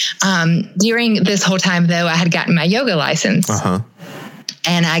start? During this whole time, though, I had gotten my yoga license.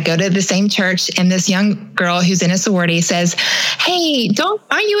 And I go to the same church, and this young girl who's in a sorority says, "Hey,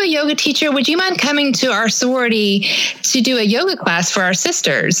 aren't you a yoga teacher? Would you mind coming to our sorority to do a yoga class for our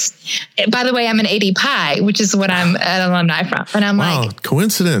sisters?" By the way, I'm an AD Pi, which is what I'm an alumni from. And I'm like,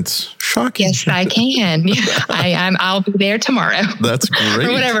 coincidence. Shocking. Yes, I can. I'll be there tomorrow. That's great.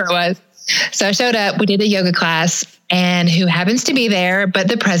 Or whatever it was. So I showed up, we did a yoga class, and who happens to be there, but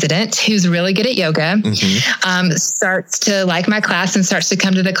the president, who's really good at yoga, starts to like my class and starts to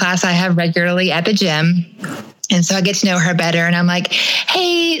come to the class I have regularly at the gym. And so I get to know her better, and I'm like,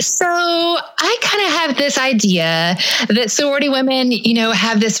 hey, so I kind of have this idea that sorority women,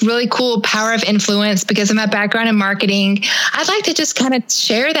 have this really cool power of influence because of my background in marketing. I'd like to just kind of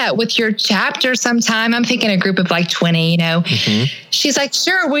share that with your chapter sometime. I'm thinking a group of like 20, She's like,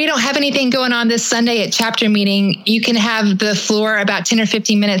 sure, we don't have anything going on this Sunday at chapter meeting. You can have the floor about 10 or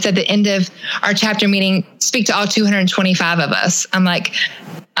 15 minutes at the end of our chapter meeting, speak to all 225 of us. I'm like,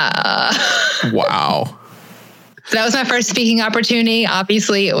 Wow. That was my first speaking opportunity.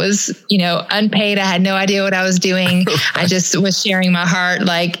 Obviously, it was, unpaid. I had no idea what I was doing. Right. I just was sharing my heart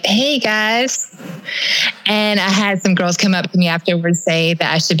like, hey, guys. And I had some girls come up to me afterwards say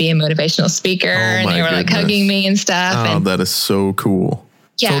that I should be a motivational speaker. And they were like hugging me and stuff. Oh, that is so cool.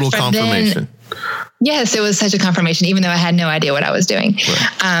 Yeah, total confirmation. Yes, it was such a confirmation, even though I had no idea what I was doing.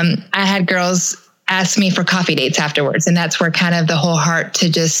 Right. I had girls asked me for coffee dates afterwards. And that's where kind of the whole heart to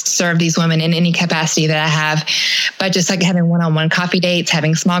just serve these women in any capacity that I have, but just like having one-on-one coffee dates,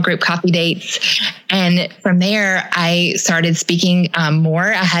 having small group coffee dates. And from there, I started speaking more.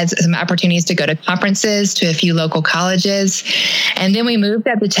 I had some opportunities to go to conferences, to a few local colleges. And then we moved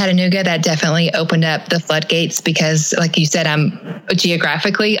up to Chattanooga. That definitely opened up the floodgates because, like you said, I'm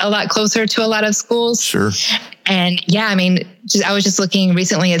geographically a lot closer to a lot of schools. Sure. And yeah, I was just looking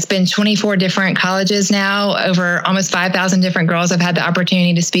recently, it's been 24 different colleges now, over almost 5,000 different girls I've had the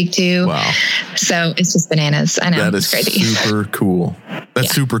opportunity to speak to. Wow. So it's just bananas. I know. That is crazy. Super cool.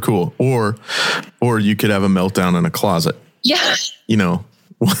 That's super cool. Or you could have a meltdown in a closet. Yeah.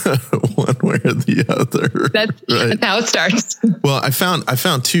 One way or the other. That's how it starts. Well, I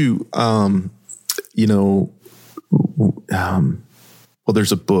found too,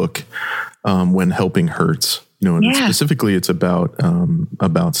 there's a book, When Helping Hurts, and specifically it's about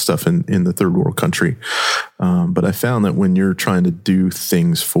stuff in the third world country. But I found that when you're trying to do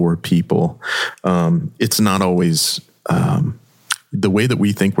things for people, it's not always, the way that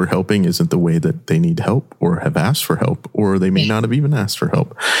we think we're helping isn't the way that they need help or have asked for help, or they may not have even asked for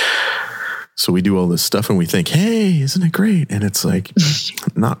help. So we do all this stuff and we think, hey, isn't it great? And it's like,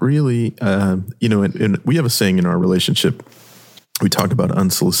 not really, and we have a saying in our relationship. We talk about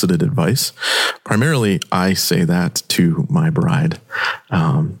unsolicited advice. Primarily, I say that to my bride.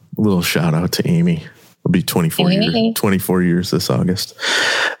 A little shout out to Amy. It'll be 24 years this August.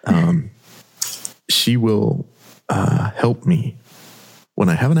 She will help me when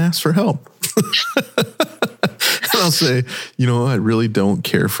I haven't asked for help. And I'll say, I really don't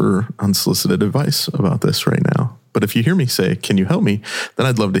care for unsolicited advice about this right now. But if you hear me say, can you help me? Then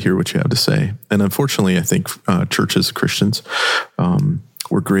I'd love to hear what you have to say. And unfortunately, I think churches, Christians,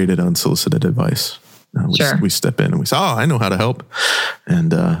 we're great at unsolicited advice. We step in and we say, I know how to help.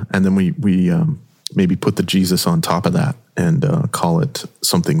 And then we maybe put the Jesus on top of that and call it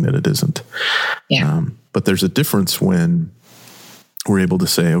something that it isn't. Yeah. But there's a difference when we're able to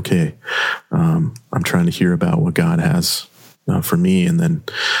say, okay, I'm trying to hear about what God has for me. And then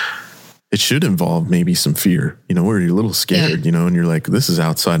it should involve maybe some fear, where you're a little scared, and you're like, this is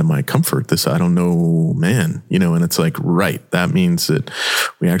outside of my comfort. I don't know, man, and it's like, right. That means that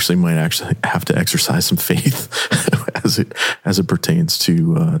we might have to exercise some faith as it pertains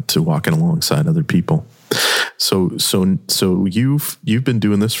to walking alongside other people. So you've been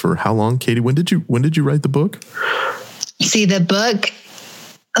doing this for how long, Katie? When did you write the book? See, the book,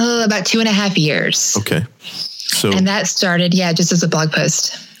 about 2.5 years. Okay. And that started, just as a blog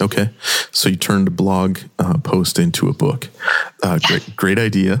post. Okay. So you turned a blog post into a book. Great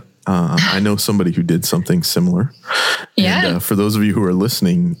idea. I know somebody who did something similar. Yeah. And for those of you who are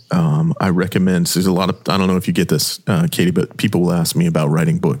listening, I recommend, there's a lot of, I don't know if you get this, Katie, but people will ask me about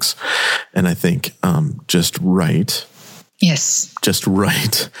writing books. And I think just write. Yes. Just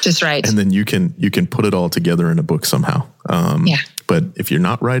write. Just write. And then you can put it all together in a book somehow. But if you're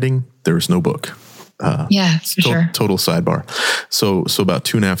not writing, there's no book. For sure. Total sidebar. So about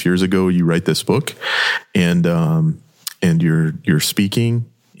 2.5 years ago, you write this book, and you're speaking,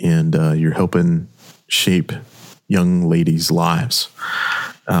 and you're helping shape young ladies' lives.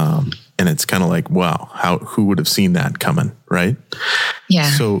 And it's kind of like, wow, who would have seen that coming, right? Yeah.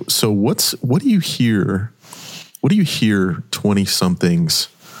 So what do you hear? What do you hear 20-somethings?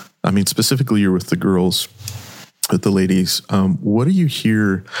 I mean, specifically, you're with the girls, with the ladies. What do you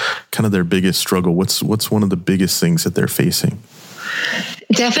hear kind of their biggest struggle? What's one of the biggest things that they're facing?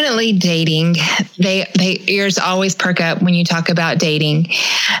 Definitely dating. They ears always perk up when you talk about dating.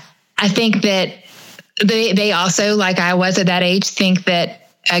 I think that they also, like I was at that age, think that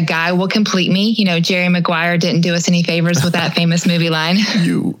a guy will complete me. You know, Jerry Maguire didn't do us any favors with that famous movie line.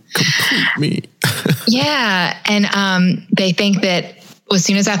 You complete me. Yeah. And they think that as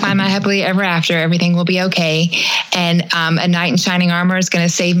soon as I find my happily ever after, everything will be okay. And a knight in shining armor is going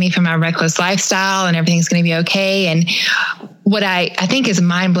to save me from my reckless lifestyle, and everything's going to be okay. And what I think is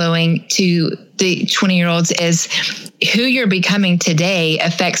mind-blowing to the 20-year-olds is who you're becoming today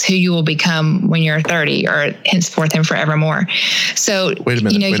affects who you will become when you're 30 or henceforth and forevermore. So wait a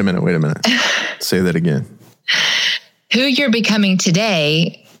minute. Say that again. Who you're becoming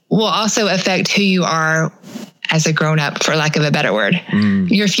today will also affect who you are as a grown-up, for lack of a better word,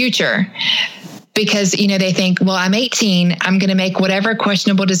 your future. Because, they think, well, I'm 18. I'm going to make whatever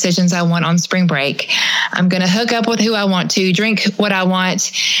questionable decisions I want on spring break. I'm going to hook up with who I want to, drink what I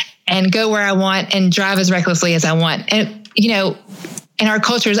want, and go where I want, and drive as recklessly as I want. And, in our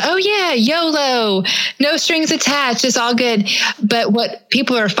cultures, oh yeah, YOLO, no strings attached, it's all good. But what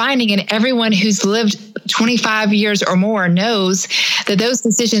people are finding, and everyone who's lived 25 years or more knows, that those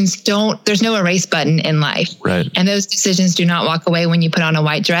decisions there's no erase button in life. Right. And those decisions do not walk away when you put on a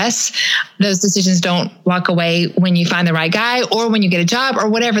white dress. Those decisions don't walk away when you find the right guy, or when you get a job, or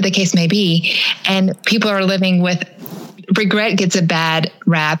whatever the case may be. And people are living with regret. Gets a bad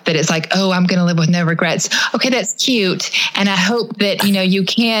rap that it's like, oh, I'm going to live with no regrets. Okay, that's cute. And I hope that, you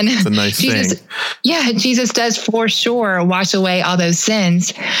can. It's a nice thing. Yeah, Jesus does for sure wash away all those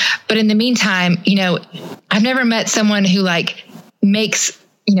sins. But in the meantime, I've never met someone who makes,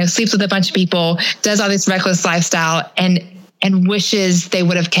 sleeps with a bunch of people, does all this reckless lifestyle, and wishes they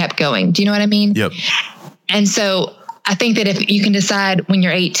would have kept going. Do you know what I mean? Yep. And so I think that if you can decide when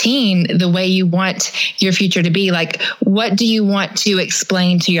you're 18, the way you want your future to be, what do you want to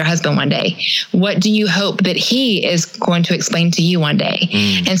explain to your husband one day? What do you hope that he is going to explain to you one day?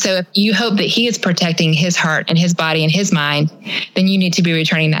 And so if you hope that he is protecting his heart and his body and his mind, then you need to be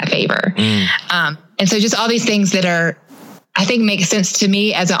returning that favor. And so just all these things that are, I think, make sense to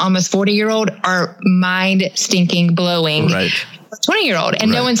me as an almost 40-year-old are mind stinking blowing. Right. 20-year-old,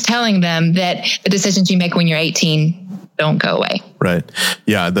 and no one's telling them that the decisions you make when you're 18 don't go away. Right.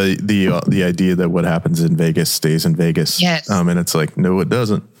 Yeah. The idea that what happens in Vegas stays in Vegas. Yes. And it's like, no, it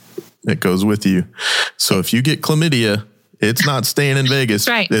doesn't. It goes with you. So if you get chlamydia, it's not staying in Vegas.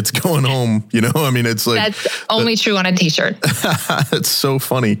 Right. It's going home. It's like, that's only true on a t-shirt. It's so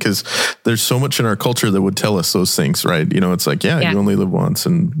funny because there's so much in our culture that would tell us those things, right? It's like, you only live once,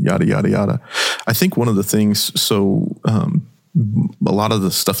 and yada, yada, yada. I think one of the things, a lot of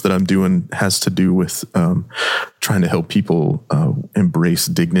the stuff that I'm doing has to do with trying to help people embrace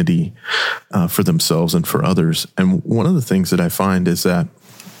dignity for themselves and for others. And one of the things that I find is that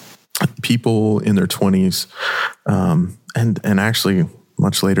people in their 20s, and actually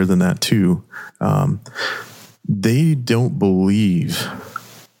much later than that too, they don't believe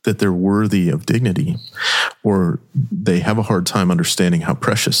that they're worthy of dignity, or they have a hard time understanding how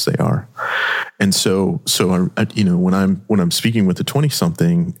precious they are. And so when I'm speaking with a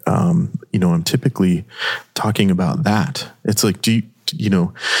 20-something, I'm typically talking about that. It's like, if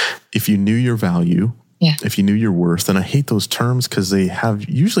you knew your value, if you knew your worth, and I hate those terms because they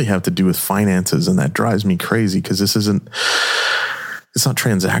usually have to do with finances, and that drives me crazy because it's not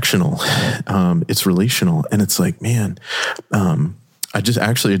transactional. It's relational. And it's like, man, I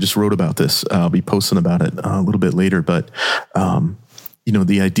just wrote about this. I'll be posting about it a little bit later, but,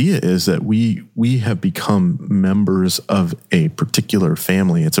 the idea is that we have become members of a particular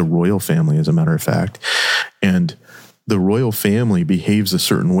family. It's a royal family, as a matter of fact. And the royal family behaves a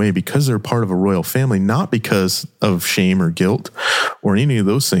certain way because they're part of a royal family, not because of shame or guilt or any of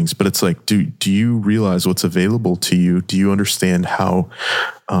those things. But it's like, do you realize what's available to you? Do you understand how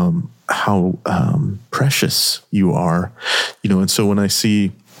precious you are? And so when I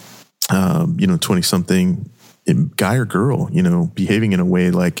see, 20-something guy or girl, behaving in a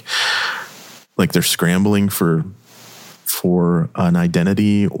way like they're scrambling for an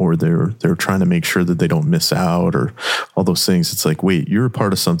identity, or they're trying to make sure that they don't miss out, or all those things. It's like, wait, you're a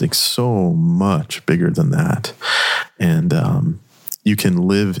part of something so much bigger than that. And you can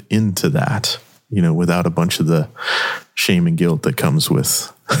live into that, without a bunch of the shame and guilt that comes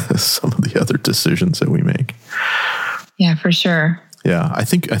with some of the other decisions that we make. Yeah, for sure. Yeah, I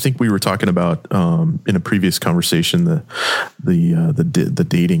think we were talking about in a previous conversation the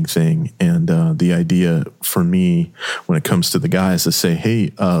dating thing, and the idea for me when it comes to the guys to say,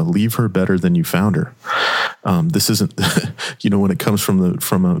 hey, leave her better than you found her. This isn't, when it comes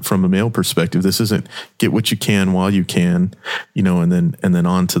from a male perspective, this isn't get what you can while you can, and then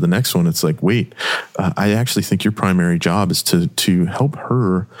on to the next one. It's like, wait, I actually think your primary job is to help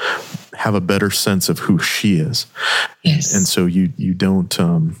her have a better sense of who she is. Yes. And so you don't,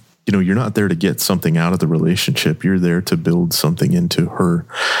 you're not there to get something out of the relationship. You're there to build something into her.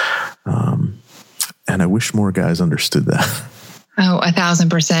 And I wish more guys understood that. Oh,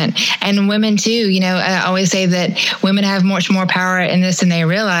 1,000%. And women too, I always say that women have much more power in this than they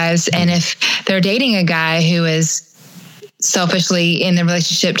realize. And if they're dating a guy who is selfishly in the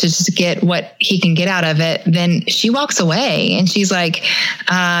relationship to just get what he can get out of it, then she walks away and she's like,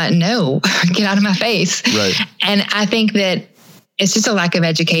 no, get out of my face. Right. And I think that it's just a lack of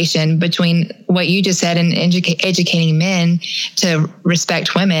education between what you just said and educating men to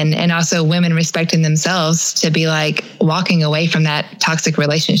respect women, and also women respecting themselves to be like walking away from that toxic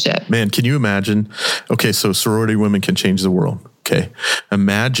relationship. Man, can you imagine? Okay, so sorority women can change the world. Okay.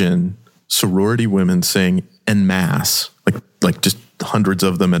 Imagine sorority women saying en masse, like just hundreds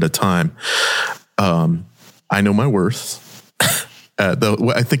of them at a time, I know my worth.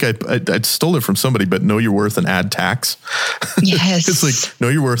 I think I stole it from somebody, but know your worth and add tax. Yes. It's like, know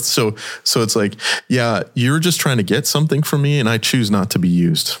your worth. So it's like, yeah, you're just trying to get something from me and I choose not to be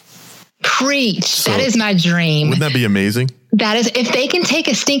used. Preach. So, that is my dream. Wouldn't that be amazing? That is, if they can take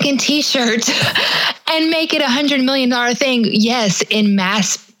a stinking t-shirt and make it $100 million thing. Yes. In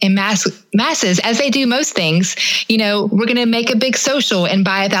masses, as they do most things, we're going to make a big social and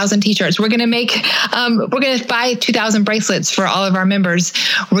buy 1,000 t-shirts. We're going to buy 2,000 bracelets for all of our members.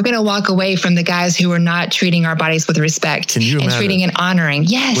 We're going to walk away from the guys who are not treating our bodies with respect and treating and honoring.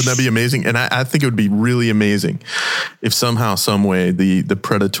 Yes. Wouldn't that be amazing? And I think it would be really amazing if somehow, some way, the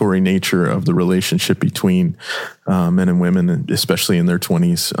predatory nature of the relationship between men and women, especially in their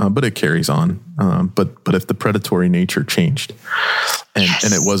 20s, but it carries on. But if the predatory nature changed,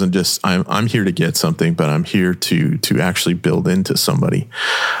 and it wasn't just I'm here to get something, but I'm here to actually build into somebody.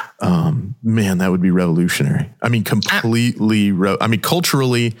 Man, that would be revolutionary. I mean, completely.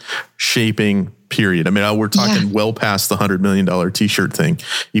 Culturally shaping. Period. I mean, we're talking well past the $100 million t-shirt thing,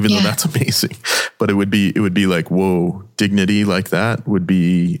 even though that's amazing. But it would be like, whoa, dignity like that would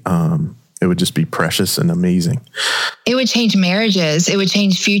be. It would just be precious and amazing. It would change marriages. It would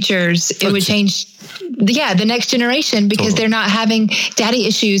change futures. It would change, the next generation, because they're not having daddy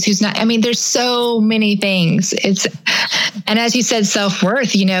issues. There's so many things. And as you said,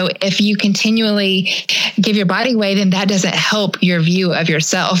 self-worth, if you continually give your body away, then that doesn't help your view of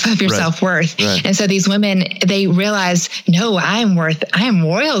yourself, of your self-worth. Right. And so these women, they realize, no, I am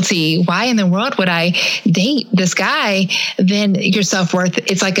royalty. Why in the world would I date this guy? Then your self-worth,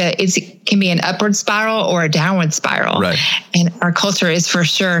 it can be an upward spiral or a downward spiral. Right. And our culture is for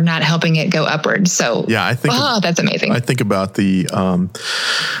sure not helping it go upward. So I think, that's amazing. I think about the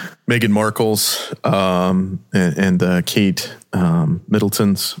Meghan Markle's and Kate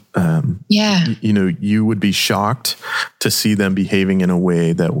Middleton's. You would be shocked to see them behaving in a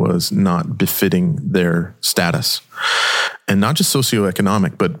way that was not befitting their status, and not just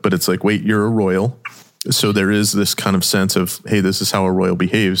socioeconomic, but it's like, wait, you're a royal. So there is this kind of sense of, hey, this is how a royal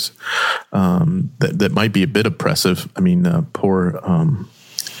behaves. That might be a bit oppressive. I mean, poor,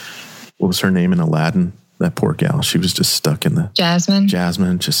 what was her name in Aladdin? That poor gal. She was just stuck in the Jasmine,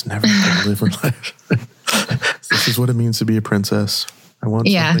 just never going to live her life. This is what it means to be a princess. I want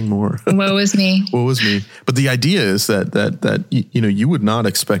something more. Woe is me. Woe is me. But the idea is that you would not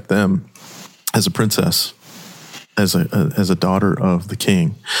expect them as a princess, as a daughter of the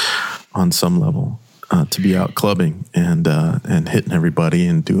king, on some level. To be out clubbing and hitting everybody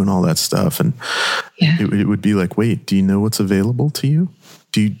and doing all that stuff. And it would be like, wait, do you know what's available to you?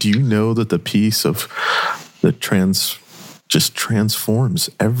 Do you know that the piece of that just transforms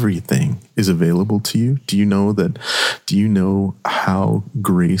everything is available to you. Do you know how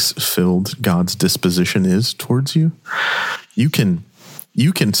grace-filled God's disposition is towards you? You can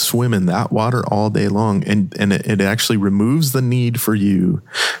swim in that water all day long, and it actually removes the need for you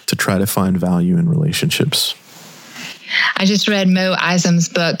to try to find value in relationships. I just read Mo Isam's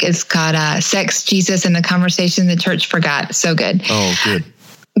book. It's called Sex, Jesus, and the Conversation the Church Forgot. So good. Oh, good.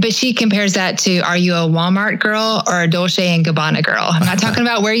 But she compares that to, are you a Walmart girl or a Dolce & Gabbana girl? I'm not talking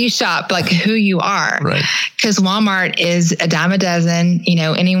about where you shop, like who you are. Right. Because Walmart is a dime a dozen.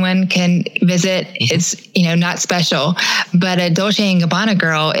 Anyone can visit. It's, not special. But a Dolce & Gabbana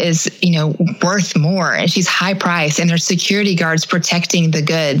girl is, worth more. And she's high priced. And there's security guards protecting the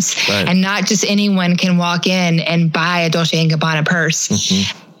goods. Right. And not just anyone can walk in and buy a Dolce & Gabbana purse.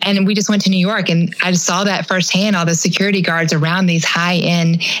 Mm-hmm. And we just went to New York, and I just saw that firsthand, all the security guards around these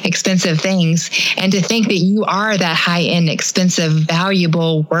high-end, expensive things. And to think that you are that high-end, expensive,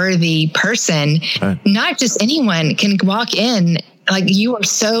 valuable, worthy person, right. Not just anyone can walk in. Like, you are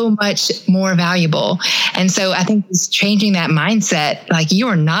so much more valuable. And so I think it's changing that mindset. Like, you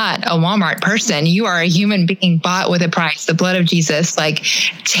are not a Walmart person. You are a human being bought with a price, the blood of Jesus. Like,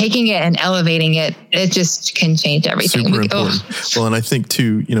 taking it and elevating it, it just can change everything. Super important. Well, and I think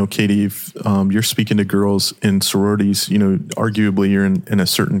too, Katie, if you're speaking to girls in sororities, arguably you're in a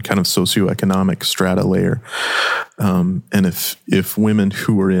certain kind of socioeconomic strata layer. And if women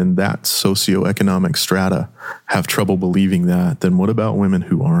who are in that socioeconomic strata have trouble believing that, then what about women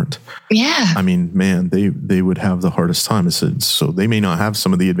who aren't? Yeah. I mean, man, they would have the hardest time. So they may not have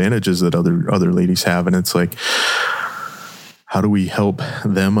some of the advantages that other ladies have. And it's like, how do we help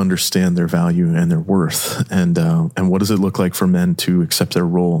them understand their value and their worth? And what does it look like for men to accept their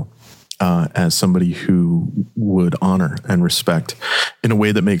role as somebody who would honor and respect in a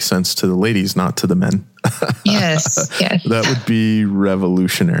way that makes sense to the ladies, not to the men? Yes. That would be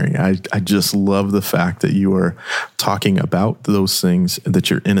revolutionary. I just love the fact that you are talking about those things, that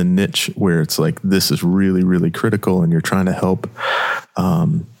you're in a niche where it's like, this is really, really critical, and you're trying to help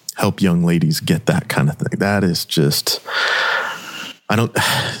young ladies get that kind of thing. That is just, of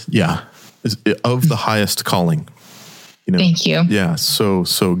the highest calling. Thank you. Yeah, so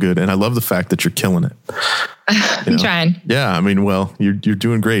good. And I love the fact that you're killing it. I'm trying. Yeah, I mean, well, you're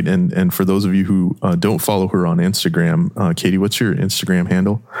doing great. And for those of you who don't follow her on Instagram, Katie, what's your Instagram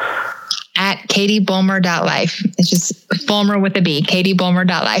handle? At KatieBulmer.life. It's just Bulmer with a B,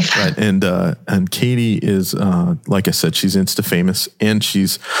 KatieBulmer.life. Right. And Katie is, like I said, she's Insta famous, and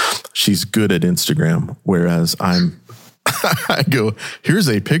she's good at Instagram, whereas I go, here's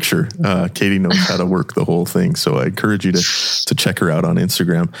a picture. Katie knows how to work the whole thing. So I encourage you to check her out on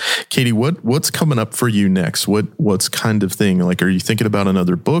Instagram. Katie, what's coming up for you next? What's kind of thing? Like, are you thinking about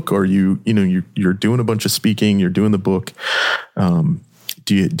another book, or you're doing a bunch of speaking, you're doing the book?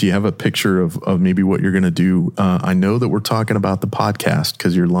 Do you have a picture of maybe what you're going to do? I know that we're talking about the podcast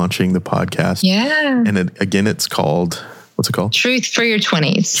because you're launching the podcast. Yeah. And it's called, what's it called? Truth for Your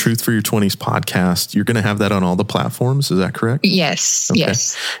 20s. Truth for Your 20s podcast. You're going to have that on all the platforms. Is that correct? Yes. Okay.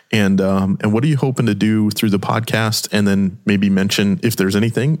 Yes. And what are you hoping to do through the podcast? And then maybe mention if there's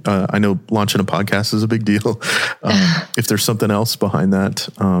anything. I know launching a podcast is a big deal. If there's something else behind that,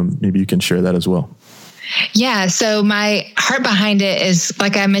 maybe you can share that as well. Yeah. So my heart behind it is,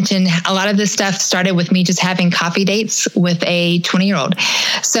 like I mentioned, a lot of this stuff started with me just having coffee dates with a 20-year-old.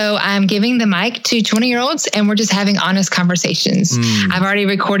 So I'm giving the mic to 20-year-olds, and we're just having honest conversations. I've already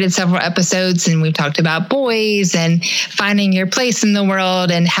recorded several episodes, and we've talked about boys and finding your place in the world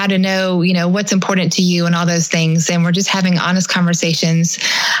and how to know, what's important to you and all those things. And we're just having honest conversations.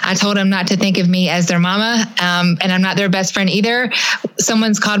 I told them not to think of me as their mama. And I'm not their best friend either.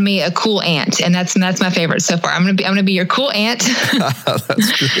 Someone's called me a cool aunt, and that's my favorite so far. I'm gonna be your cool aunt.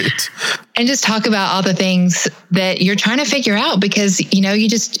 That's great. And just talk about all the things that you're trying to figure out, because you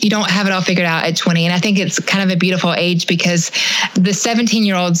don't have it all figured out at 20. And I think it's kind of a beautiful age, because the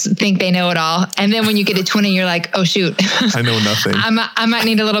 17-year-olds think they know it all, and then when you get to 20, you're like, oh shoot, I know nothing. I might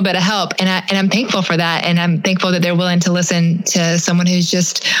need a little bit of help, and I'm thankful for that, and I'm thankful that they're willing to listen to someone who's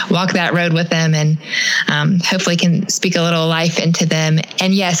just walked that road with them, and hopefully can speak a little life into them.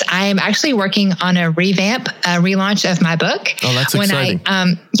 And yes, I am actually working on a relaunch of my book. Oh, that's exciting.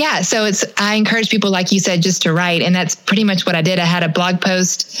 So I encourage people, like you said, just to write. And that's pretty much what I did. I had a blog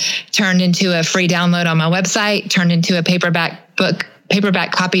post turned into a free download on my website, turned into a paperback book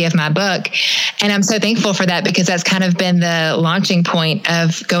paperback copy of my book. And I'm so thankful for that, because that's kind of been the launching point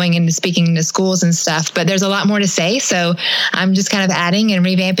of going into speaking to schools and stuff. But there's a lot more to say. So I'm just kind of adding and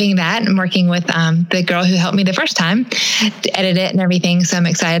revamping that and working with the girl who helped me the first time to edit it and everything. So I'm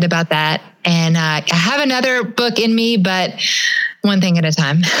excited about that. And I have another book in me, but one thing at a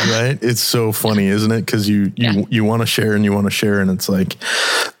time. Right. It's so funny, isn't it? Because you want to share and you want to share, and it's like,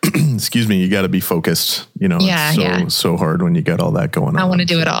 excuse me, you got to be focused. It's so hard when you got all that going on. I want to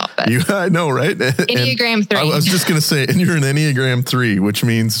do it all. But I know, right? Enneagram 3. I was just going to say, and you're an Enneagram 3, which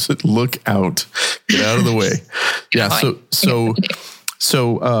means look out, get out of the way. Yeah.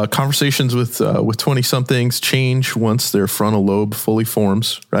 So conversations with 20 somethings change once their frontal lobe fully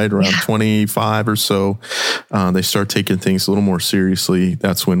forms, right? Around 25 or so, they start taking things a little more seriously.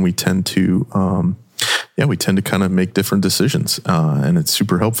 That's when we tend to, kind of make different decisions, and it's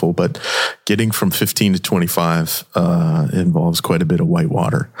super helpful. But getting from 15 to 25 involves quite a bit of white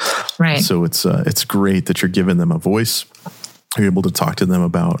water. Right. So it's great that you're giving them a voice. You're able to talk to them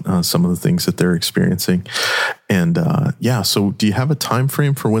about some of the things that they're experiencing. And so do you have a time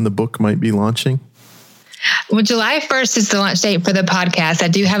frame for when the book might be launching? Well, July 1st is the launch date for the podcast. I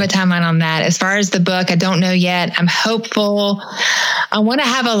do have a timeline on that. As far as the book, I don't know yet. I'm hopeful. I want to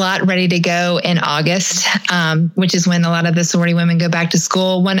have a lot ready to go in August, which is when a lot of the sorority women go back to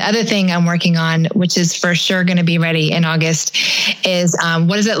school. One other thing I'm working on, which is for sure going to be ready in August, is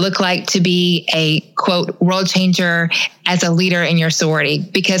what does it look like to be a, quote, world changer as a leader in your sorority?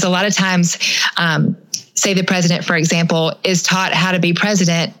 Because a lot of times, say the president, for example, is taught how to be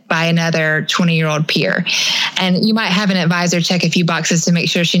president by another 20-year-old peer. And you might have an advisor check a few boxes to make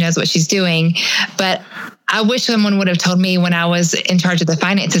sure she knows what she's doing. But I wish someone would have told me when I was in charge of the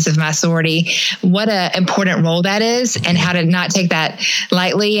finances of my sorority, what an important role that is and how to not take that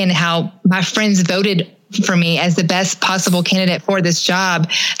lightly, and how my friends voted for me as the best possible candidate for this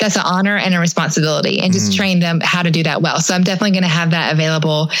job. That's an honor and a responsibility, and just train them how to do that well. So I'm definitely going to have that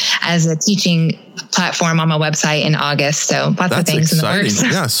available as a teaching platform on my website in August. So lots of things exciting. In the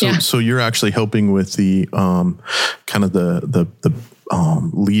works. Yeah. So you're actually helping with the kind of the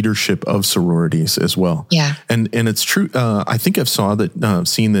leadership of sororities as well. Yeah. And it's true. I think I've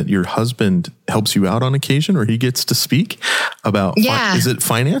seen that your husband helps you out on occasion, or he gets to speak about, is it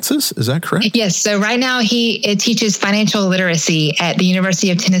finances? Is that correct? Yes. So right now he teaches financial literacy at the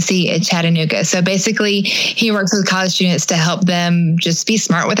University of Tennessee at Chattanooga. So basically he works with college students to help them just be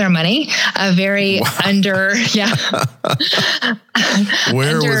smart with their money.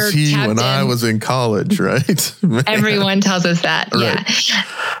 Where was he when I was in college, right? Everyone tells us that. Right. Yeah.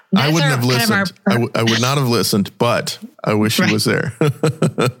 I wouldn't have listened. I would not have listened, but I wish he was there.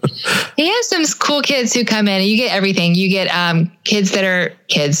 He has some cool kids who come in, and you get everything. You get kids that are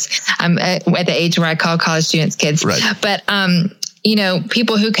kids. I'm at the age where I call college students kids. Right. But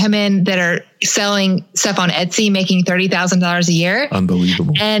people who come in that are selling stuff on Etsy, making $30,000 a year.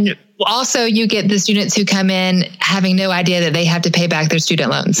 Unbelievable. And also you get the students who come in having no idea that they have to pay back their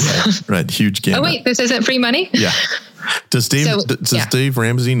student loans. Right. Huge gamut. Oh, wait, this isn't free money? Yeah. Does Dave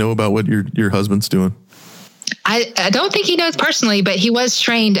Ramsey know about what your husband's doing? I don't think he knows personally, but he was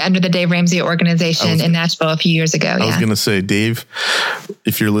trained under the Dave Ramsey organization in Nashville a few years ago. I was going to say, Dave,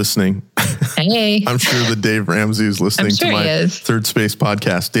 if you're listening, hey, I'm sure that Dave Ramsey is listening to my Third Space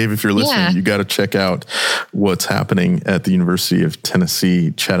podcast. Dave, if you're listening, you got to check out what's happening at the University of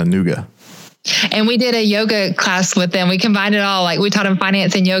Tennessee, Chattanooga. And we did a yoga class with them. We combined it all. Like we taught them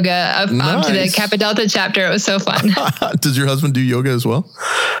finance and yoga to the Kappa Delta chapter. It was so fun. Does your husband do yoga as well?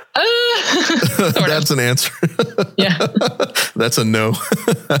 That's an answer. Yeah. That's a no.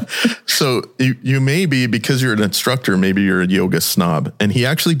 So you may be, because you're an instructor, maybe you're a yoga snob, and he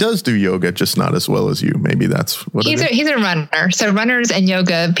actually does do yoga, just not as well as you. Maybe that's what he's a runner. So runners and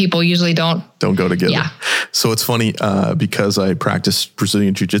yoga people usually don't go together. Yeah. So it's funny because I practice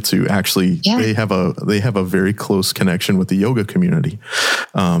Brazilian Jiu-Jitsu. Actually, they have a very close connection with the yoga community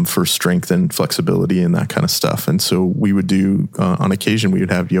for strength and flexibility and that kind of stuff. And so we would do on occasion we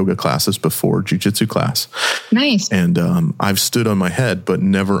would have yoga classes before Jiu-Jitsu class. Nice. And I've stood on my head, but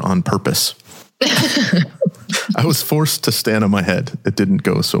never on purpose. I was forced to stand on my head. It didn't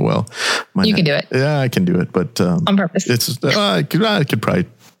go so well. You can do it. Yeah, I can do it, but on purpose. It's I could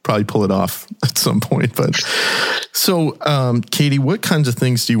probably pull it off at some point. But so, Katie, what kinds of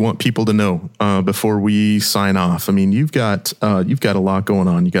things do you want people to know before we sign off? I mean, you've got a lot going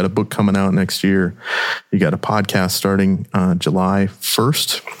on. You got a book coming out next year. You got a podcast starting July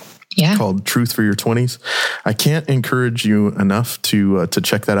 1st. called Truth for Your 20s. I can't encourage you enough to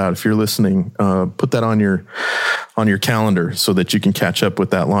check that out. If you're listening, put that on your calendar so that you can catch up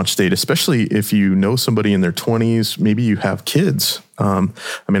with that launch date, especially if you know somebody in their 20s, maybe you have kids. I'm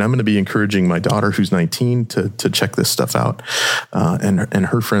going to be encouraging my daughter who's 19 to check this stuff out, and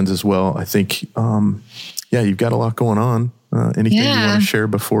her friends as well. I think, you've got a lot going on. Anything you want to share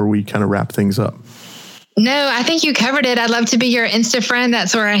before we kind of wrap things up? No, I think you covered it. I'd love to be your Insta friend.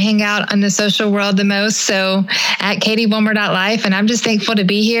 That's where I hang out in the social world the most. So at katiebulmer.life. And I'm just thankful to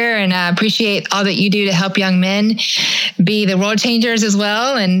be here, and I appreciate all that you do to help young men be the world changers as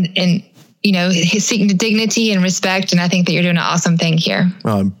well. And seeking the dignity and respect. And I think that you're doing an awesome thing here.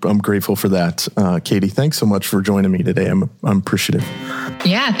 I'm grateful for that. Katie, thanks so much for joining me today. I'm appreciative.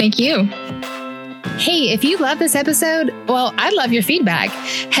 Yeah, thank you. Hey, if you love this episode, well, I'd love your feedback.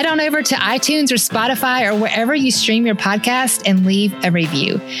 Head on over to iTunes or Spotify or wherever you stream your podcast and leave a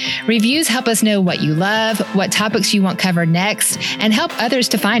review. Reviews help us know what you love, what topics you want covered next, and help others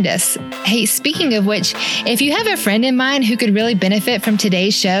to find us. Hey, speaking of which, if you have a friend in mind who could really benefit from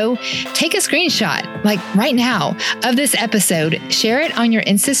today's show, take a screenshot, like right now, of this episode, share it on your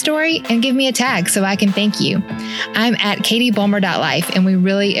Insta story, and give me a tag so I can thank you. I'm at katiebulmer.life, and we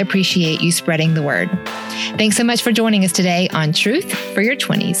really appreciate you spreading the word. Thanks so much for joining us today on Truth for Your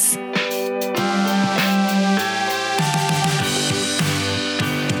 20s.